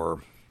bit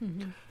more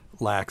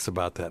lax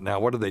about that.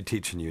 Now, what are they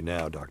teaching you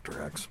now,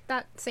 Dr. X?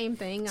 That same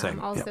thing.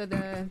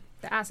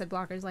 The acid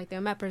blockers like the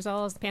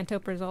omeprazoles, the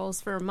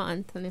pantoprazoles for a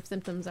month, and if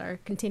symptoms are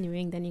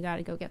continuing, then you got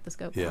to go get the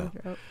scope. Yeah.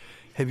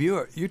 Have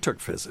you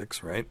took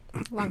physics, right?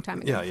 A long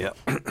time ago. Yeah.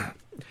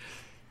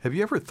 Have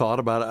you ever thought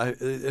about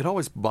it? It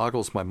always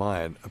boggles my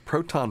mind. A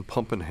proton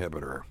pump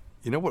inhibitor.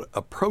 You know what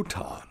a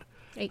proton?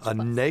 A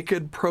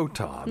naked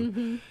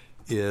proton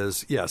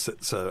is, yes,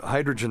 it's a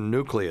hydrogen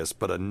nucleus,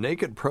 but a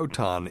naked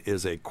proton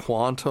is a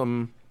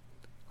quantum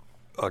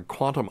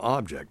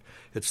object.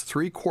 It's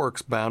 3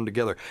 quarks bound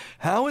together.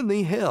 How in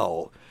the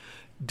hell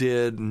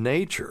did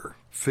nature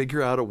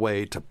figure out a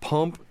way to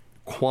pump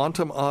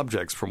quantum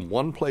objects from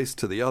one place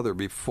to the other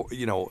before,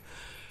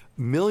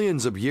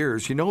 millions of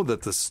years? You know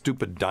that the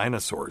stupid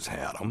dinosaurs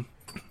had them.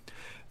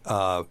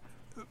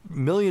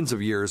 Millions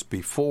of years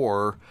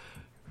before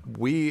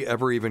we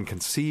ever even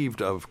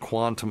conceived of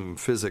quantum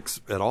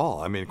physics at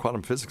all. I mean,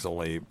 quantum physics is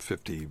only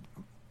 50,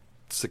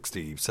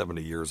 60,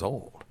 70 years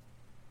old.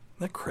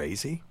 Isn't that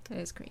crazy? It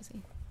is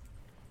crazy.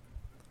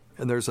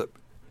 And there's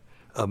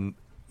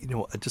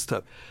just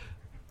a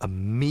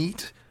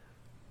meat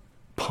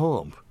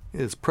pump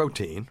is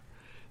protein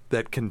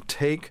that can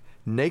take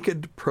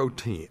naked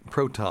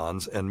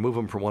protons and move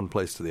them from one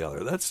place to the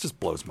other. That just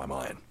blows my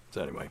mind.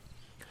 So anyway,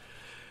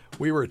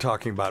 we were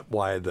talking about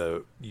why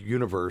the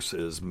universe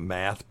is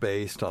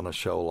math-based on a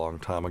show a long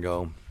time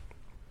ago.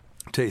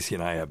 Tacey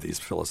and I have these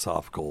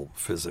philosophical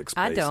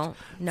physics-based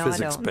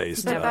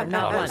physics-based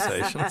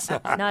conversations.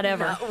 Not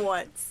ever. Not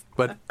once.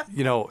 But,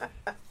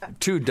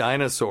 2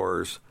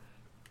 dinosaurs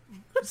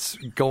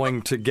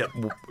going to get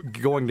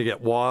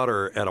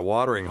water at a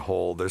watering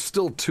hole, there's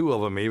still 2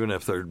 of them, even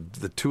if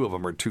the 2 of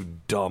them are too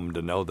dumb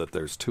to know that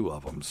there's 2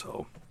 of them.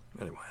 So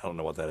anyway, I don't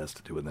know what that has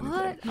to do with anything.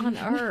 What on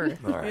earth?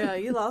 All right. Yeah,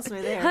 you lost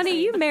me there.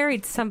 Honey, you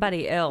married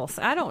somebody else.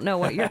 I don't know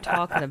what you're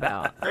talking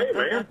about. Hey,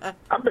 man,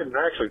 I've been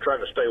actually trying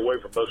to stay away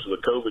from most of the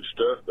COVID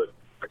stuff, but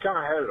I kind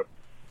of had a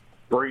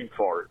brain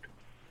fart.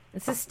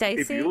 This is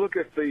Stacy. If you look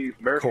at the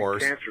American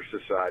Cancer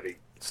Society.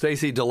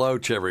 Stacy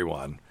Deloach,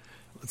 everyone.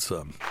 Let's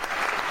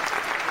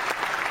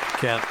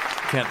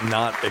can't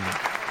not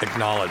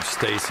acknowledge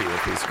Stacy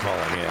if he's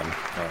calling in. All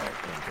right,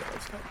 okay,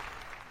 let's go.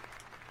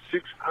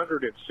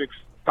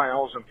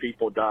 606,000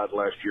 people died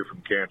last year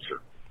from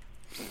cancer.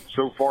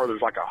 So far,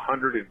 there's like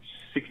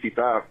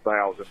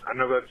 165,000. I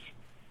know that's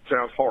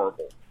sounds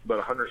horrible, but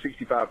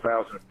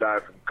 165,000 have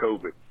died from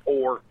COVID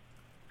or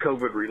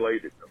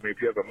COVID-related. I mean,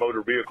 if you have a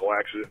motor vehicle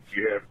accident,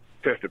 you have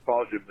tested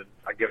positive, then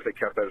I guess they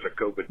count that as a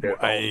COVID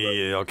death.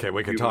 Okay,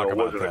 we can talk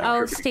about that.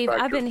 Oh, Steve,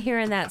 factor. I've been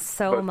hearing that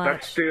but much.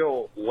 That's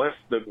still less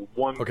than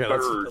one-third.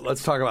 Okay,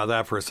 let's talk about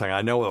that for a second.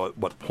 I know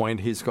what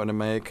point he's going to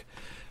make.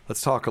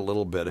 Let's talk a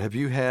little bit. Have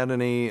you had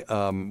any,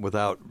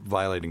 without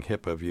violating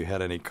HIPAA, have you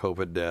had any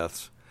COVID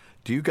deaths?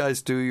 Do you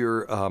guys do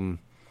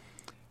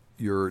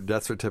your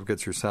death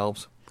certificates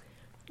yourselves?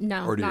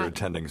 No, or do your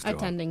attendings do them?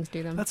 Attendings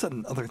do them. That's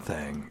another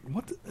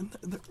thing.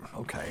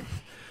 Okay.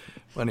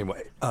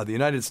 Anyway, the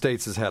United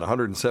States has had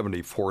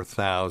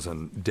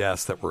 174,000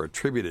 deaths that were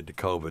attributed to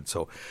COVID.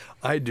 So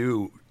I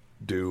do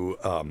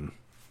death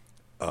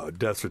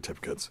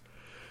certificates.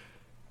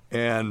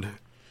 And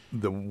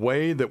the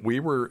way that we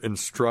were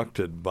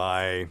instructed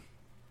by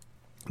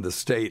the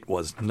state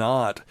was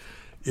not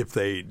if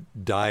they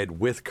died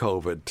with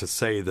COVID to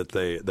say that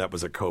that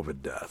was a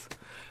COVID death.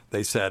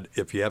 They said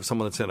if you have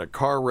someone that's in a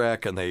car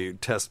wreck and they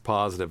test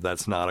positive,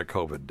 that's not a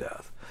COVID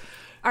death.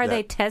 Are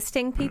they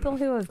testing people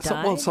who have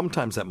died? Well,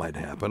 sometimes that might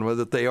happen.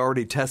 Whether they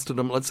already tested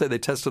them. Let's say they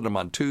tested them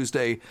on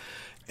Tuesday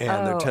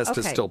and their test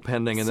is still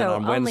pending, and then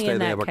on Wednesday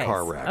they have a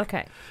car wreck.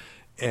 Okay.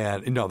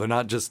 And no, they're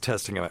not just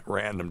testing them at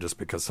random just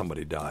because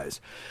somebody dies.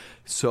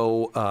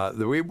 So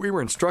we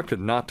were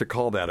instructed not to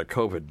call that a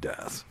COVID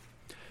death.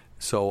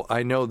 So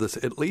I know this.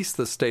 At least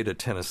the state of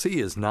Tennessee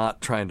is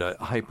not trying to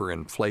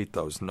hyperinflate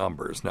those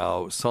numbers.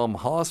 Now, some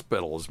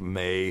hospitals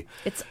may.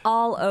 It's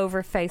all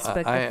over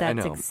Facebook that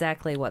that's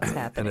exactly what's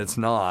happening. And it's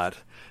not.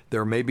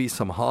 There may be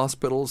some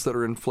hospitals that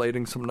are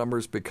inflating some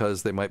numbers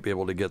because they might be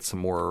able to get some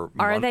more money that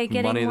way. Are they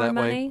getting more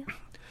money?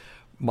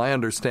 My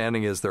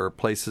understanding is there are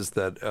places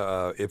that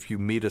if you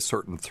meet a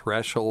certain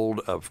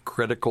threshold of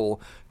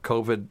critical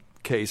COVID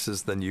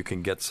cases, then you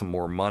can get some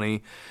more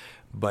money.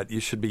 But you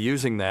should be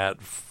using that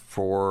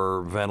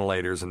for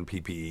ventilators and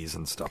PPEs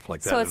and stuff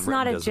like that. So it's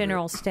not a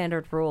general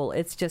standard rule.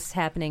 It's just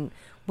happening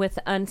with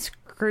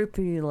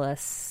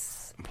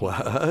unscrupulous.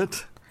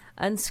 What?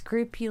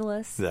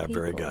 Unscrupulous Yeah,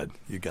 people. Very good.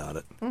 You got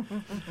it.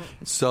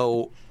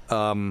 So,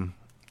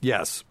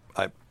 yes,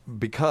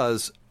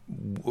 because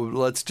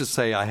let's just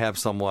say I have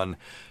someone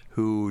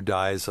who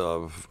dies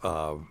of,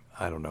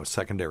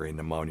 secondary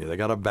pneumonia. They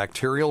got a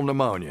bacterial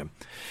pneumonia,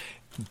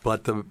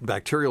 but the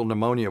bacterial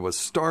pneumonia was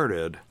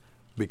started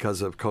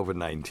because of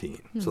COVID-19.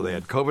 Mm-hmm. So they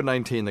had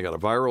COVID-19, they got a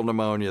viral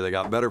pneumonia, they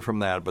got better from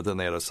that, but then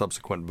they had a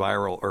subsequent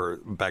viral or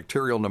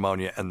bacterial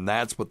pneumonia, and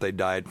that's what they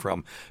died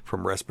from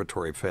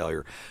respiratory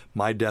failure.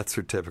 My death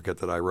certificate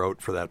that I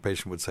wrote for that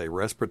patient would say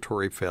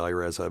respiratory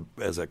failure as a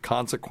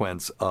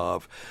consequence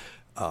of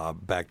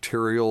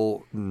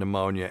bacterial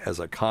pneumonia as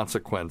a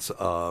consequence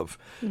of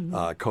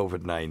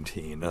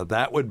COVID-19. Now,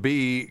 that would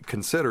be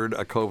considered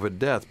a COVID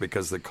death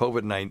because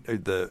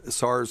the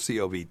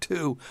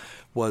SARS-CoV-2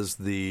 was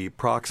the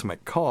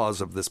proximate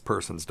cause of this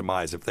person's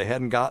demise. If they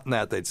hadn't gotten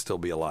that, they'd still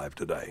be alive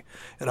today.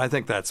 And I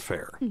think that's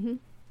fair. Mm-hmm.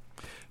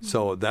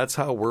 So that's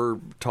how we're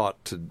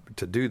taught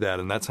to do that,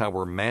 and that's how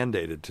we're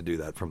mandated to do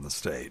that from the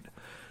state.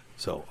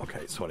 So,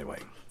 okay, so anyway,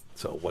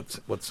 so what's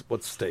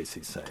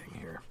Stacy saying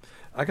here?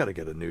 I got to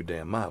get a new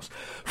damn mouse.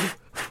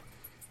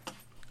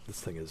 This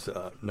thing is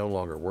no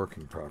longer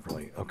working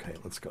properly. Okay,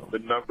 let's go. The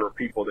number of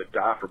people that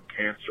die from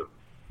cancer.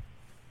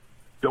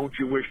 Don't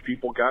you wish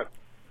people got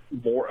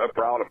more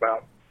proud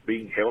about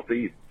being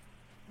healthy,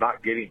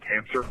 not getting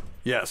cancer?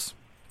 Yes.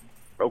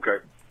 Okay,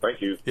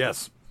 thank you.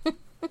 Yes,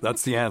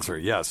 that's the answer.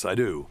 Yes, I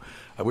do.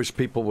 I wish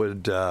people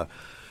would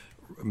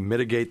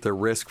mitigate their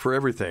risk for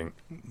everything.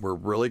 We're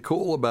really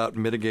cool about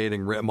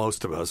mitigating,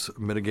 most of us,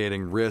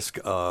 mitigating risk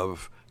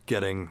of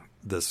getting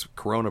this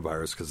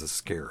coronavirus because it's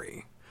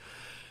scary.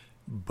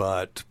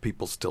 But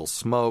people still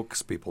smoke,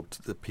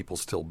 people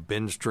still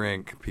binge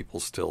drink, people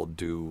still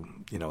do,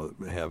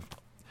 have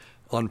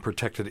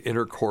unprotected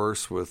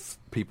intercourse with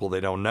people they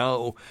don't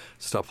know,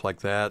 stuff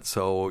like that.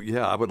 So,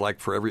 yeah, I would like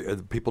for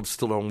people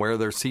still don't wear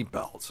their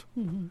seatbelts,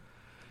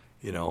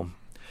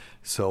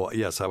 So,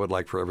 yes, I would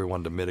like for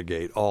everyone to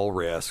mitigate all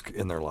risk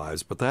in their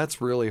lives, but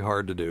that's really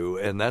hard to do,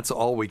 and that's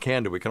all we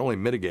can do. We can only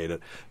mitigate it.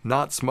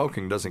 Not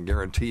smoking doesn't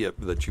guarantee it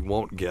that you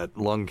won't get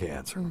lung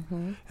cancer,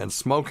 and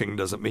smoking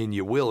doesn't mean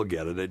you will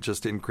get it. It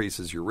just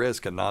increases your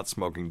risk, and not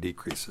smoking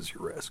decreases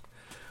your risk.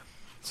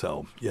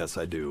 So, yes,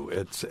 I do.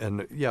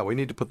 We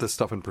need to put this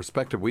stuff in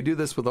perspective. We do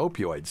this with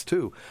opioids,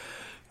 too.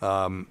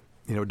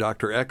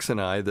 Dr. X and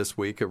I this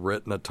week have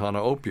written a ton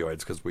of opioids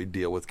because we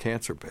deal with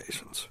cancer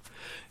patients.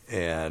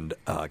 And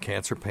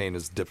cancer pain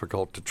is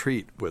difficult to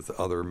treat with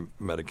other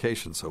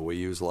medications, so we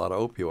use a lot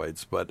of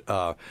opioids. But,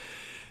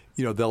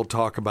 they'll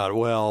talk about,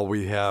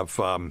 we have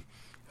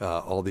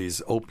all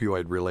these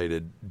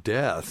opioid-related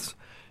deaths,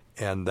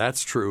 and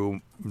that's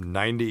true.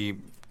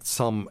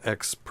 90-some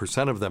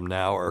X% of them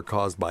now are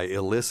caused by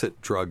illicit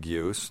drug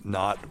use,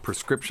 not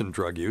prescription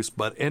drug use,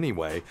 but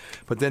anyway.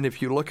 But then if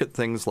you look at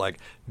things like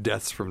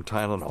deaths from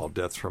Tylenol,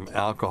 deaths from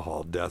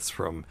alcohol, deaths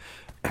from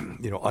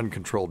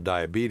uncontrolled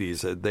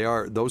diabetes.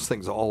 Those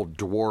things all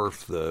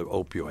dwarf the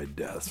opioid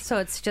deaths. So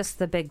it's just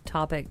the big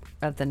topic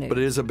of the news. But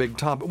it is a big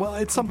topic. Well,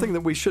 it's something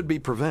that we should be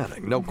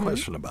preventing. No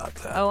question about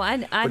that. Oh, I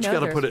but know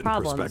there's put it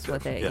problems in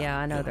perspective. with it. Yeah,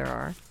 I know there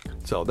are.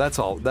 So that's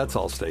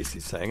all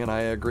Stacy's saying, and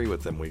I agree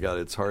with them.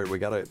 It's hard. We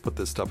got to put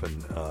this stuff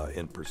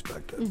in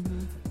perspective.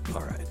 Mm-hmm.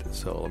 All right.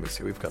 So let me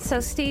see. We've got. So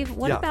Steve,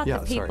 what about the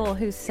people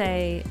who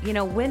say,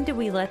 when do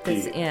we let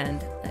this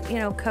end?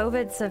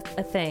 COVID's a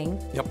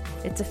thing. Yep.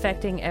 It's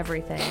affecting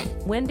everything.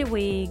 When do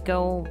we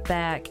go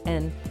back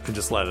and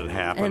just let it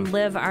happen and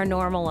live our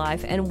normal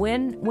life? And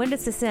when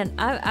does this end?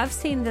 I've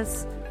seen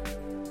this.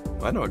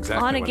 I know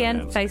exactly. On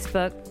again,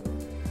 Facebook,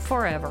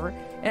 forever.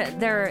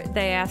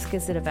 They ask,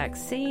 is it a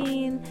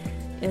vaccine?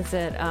 Is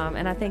it?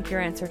 And I think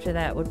your answer to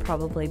that would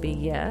probably be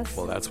yes.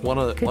 Well, that's one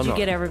of the. Could you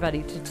get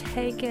everybody to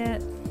take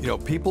it?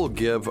 People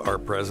give our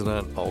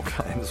president all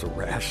kinds of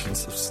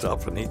rations of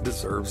stuff, and he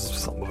deserves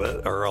some of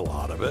it, or a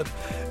lot of it.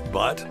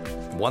 But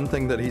one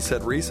thing that he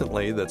said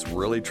recently that's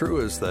really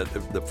true is that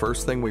the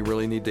first thing we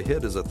really need to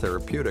hit is a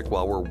therapeutic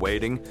while we're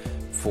waiting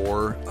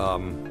for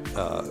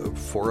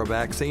a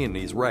vaccine.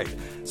 He's right.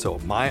 So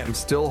I'm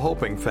still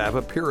hoping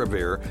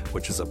favipiravir,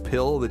 which is a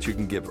pill that you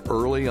can give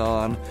early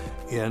on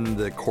in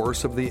the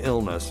course of the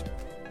illness,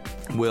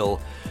 will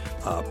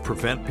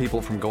prevent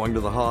people from going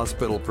to the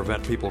hospital,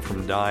 prevent people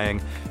from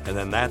dying, and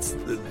then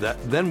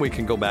then we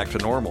can go back to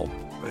normal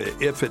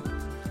if it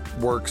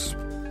works,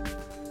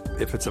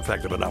 if it's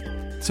effective enough.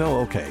 So,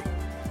 okay.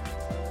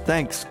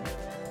 Thanks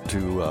to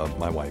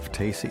my wife,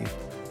 Tacey.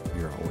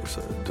 You're always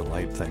a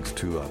delight. Thanks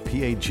to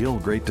P.A. Jill.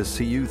 Great to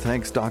see you.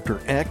 Thanks, Dr.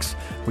 X.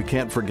 We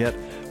can't forget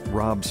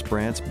Rob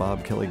Sprance,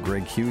 Bob Kelly,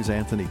 Greg Hughes,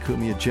 Anthony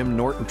Cumia, Jim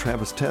Norton,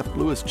 Travis Teff,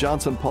 Lewis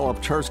Johnson, Paul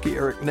Upcharski,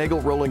 Eric Nagel,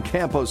 Roland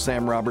Campos,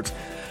 Sam Roberts,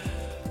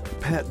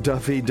 Pat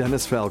Duffy,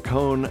 Dennis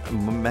Falcone,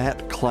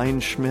 Matt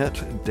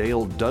Kleinschmidt,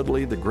 Dale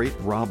Dudley, the great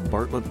Rob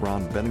Bartlett,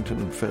 Ron Bennington,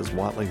 and Fez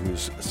Watley,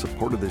 whose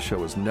support of this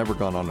show has never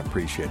gone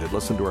unappreciated.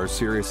 Listen to our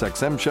Sirius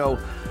XM show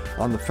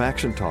on the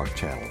Faction Talk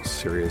channel,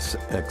 Sirius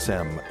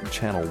XM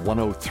channel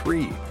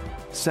 103,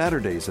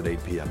 Saturdays at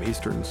 8 p.m.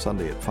 Eastern,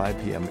 Sunday at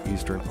 5 p.m.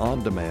 Eastern,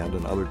 on demand,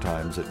 and other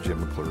times at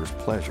Jim McClure's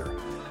pleasure.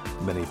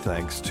 Many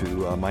thanks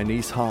to my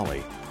niece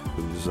Holly,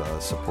 whose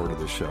support of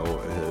the show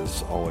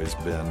has always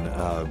been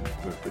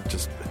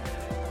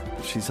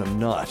she's a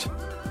nut.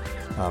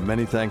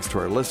 Many thanks to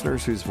our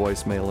listeners whose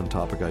voicemail and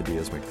topic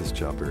ideas make this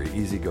job very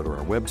easy. Go to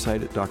our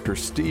website at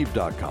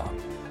drsteve.com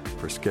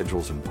for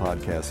schedules and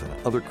podcasts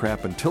and other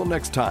crap. Until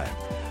next time,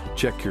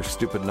 check your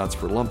stupid nuts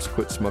for lumps,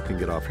 quit smoking,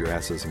 get off your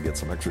asses, and get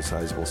some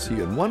exercise. We'll see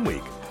you in 1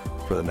 week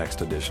for the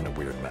next edition of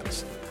Weird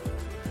Medicine.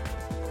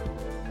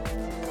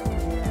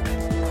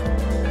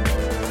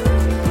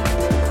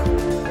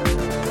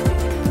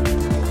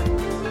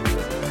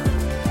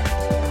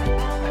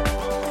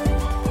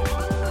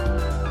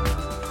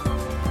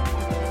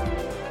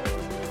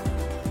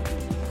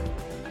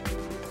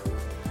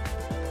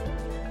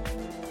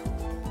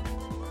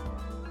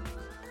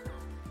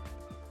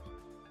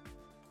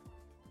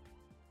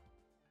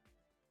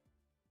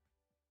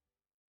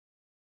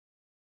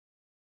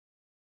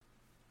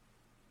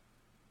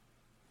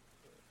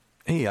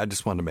 Hey, I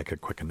just wanted to make a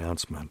quick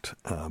announcement.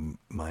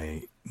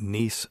 My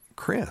niece,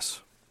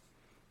 Chris,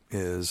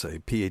 is a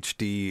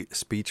PhD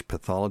speech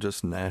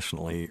pathologist,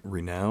 nationally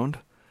renowned.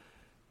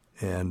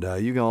 And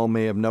you all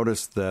may have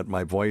noticed that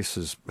my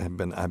voice I've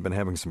been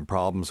having some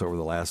problems over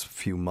the last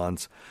few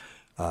months.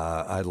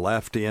 I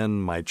left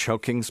in my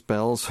choking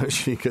spells so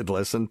she could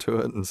listen to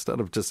it instead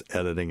of just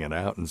editing it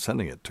out and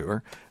sending it to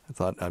her. I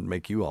thought I'd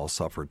make you all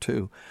suffer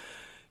too.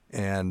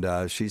 And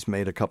she's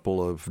made a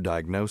couple of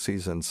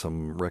diagnoses and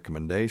some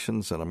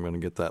recommendations, and I'm going to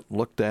get that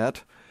looked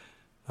at.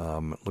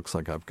 It looks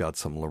like I've got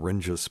some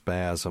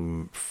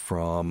laryngospasm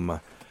from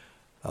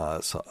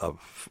of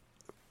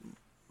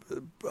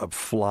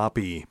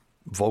floppy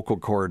vocal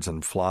cords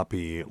and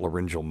floppy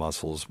laryngeal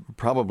muscles,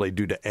 probably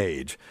due to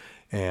age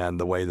and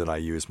the way that I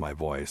use my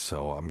voice.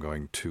 So I'm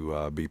going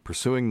to be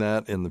pursuing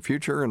that in the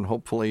future, and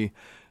hopefully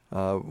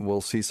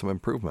we'll see some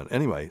improvement.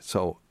 Anyway,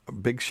 so a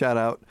big shout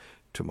out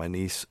to my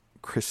niece,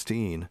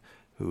 Christine,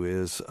 who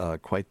is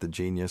quite the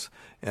genius.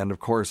 And, of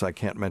course, I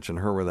can't mention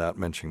her without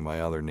mentioning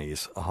my other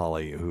niece,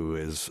 Holly, who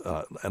is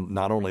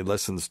not only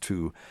listens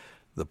to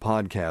the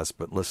podcast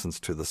but listens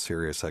to the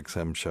Sirius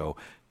XM show.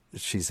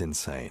 She's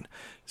insane.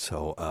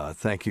 So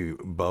thank you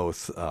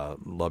both.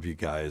 Love you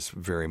guys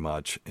very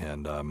much,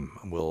 and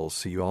we'll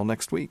see you all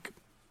next week.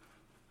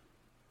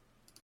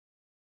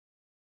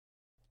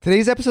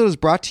 Today's episode is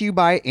brought to you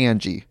by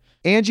Angie.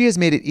 Angie has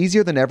made it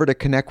easier than ever to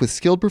connect with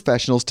skilled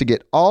professionals to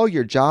get all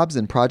your jobs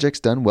and projects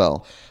done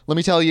well. Let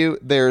me tell you,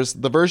 there's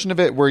the version of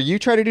it where you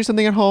try to do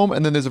something at home,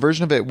 and then there's a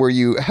version of it where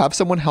you have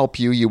someone help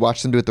you, you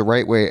watch them do it the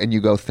right way, and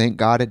you go, thank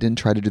God I didn't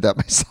try to do that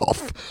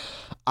myself.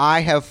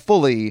 I have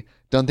fully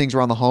done things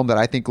around the home that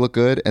I think look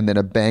good, and then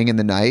a bang in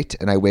the night,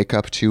 and I wake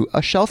up to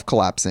a shelf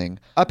collapsing,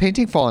 a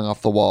painting falling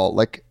off the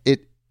wall.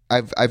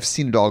 I've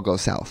seen it all go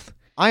south.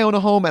 I own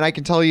a home, and I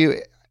can tell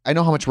you, I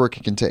know how much work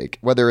it can take.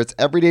 Whether it's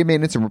everyday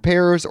maintenance and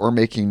repairs or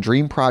making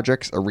dream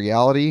projects a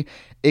reality,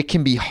 it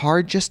can be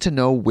hard just to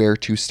know where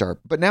to start.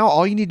 But now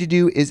all you need to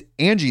do is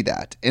Angie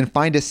that and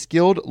find a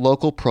skilled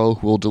local pro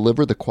who will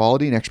deliver the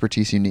quality and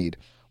expertise you need.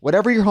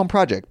 Whatever your home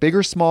project, big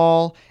or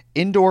small,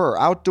 indoor or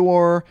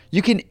outdoor,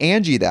 you can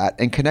Angie that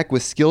and connect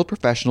with skilled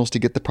professionals to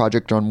get the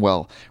project done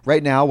well.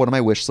 Right now, one of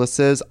my wish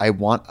lists is I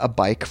want a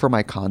bike for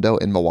my condo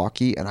in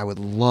Milwaukee, and I would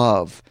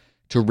love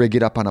to rig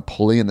it up on a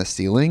pulley in the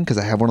ceiling because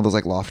I have one of those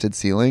like lofted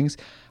ceilings,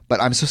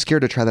 but I'm so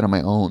scared to try that on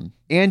my own.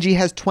 Angie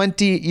has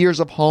 20 years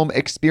of home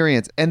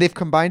experience, and they've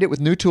combined it with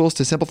new tools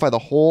to simplify the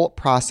whole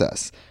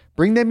process.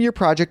 Bring them your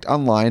project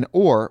online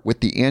or with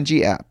the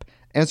Angie app.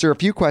 Answer a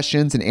few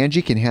questions and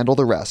Angie can handle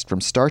the rest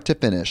from start to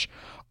finish,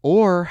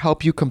 or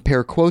help you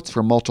compare quotes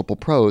from multiple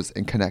pros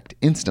and connect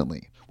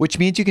instantly, which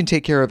means you can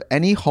take care of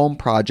any home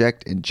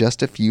project in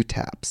just a few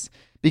taps.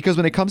 Because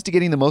when it comes to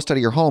getting the most out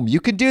of your home, you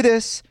can do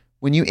this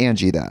when you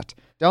Angie that.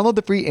 Download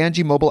the free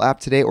Angie mobile app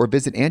today or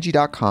visit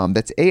Angie.com.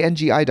 That's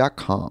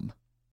ANGI.com.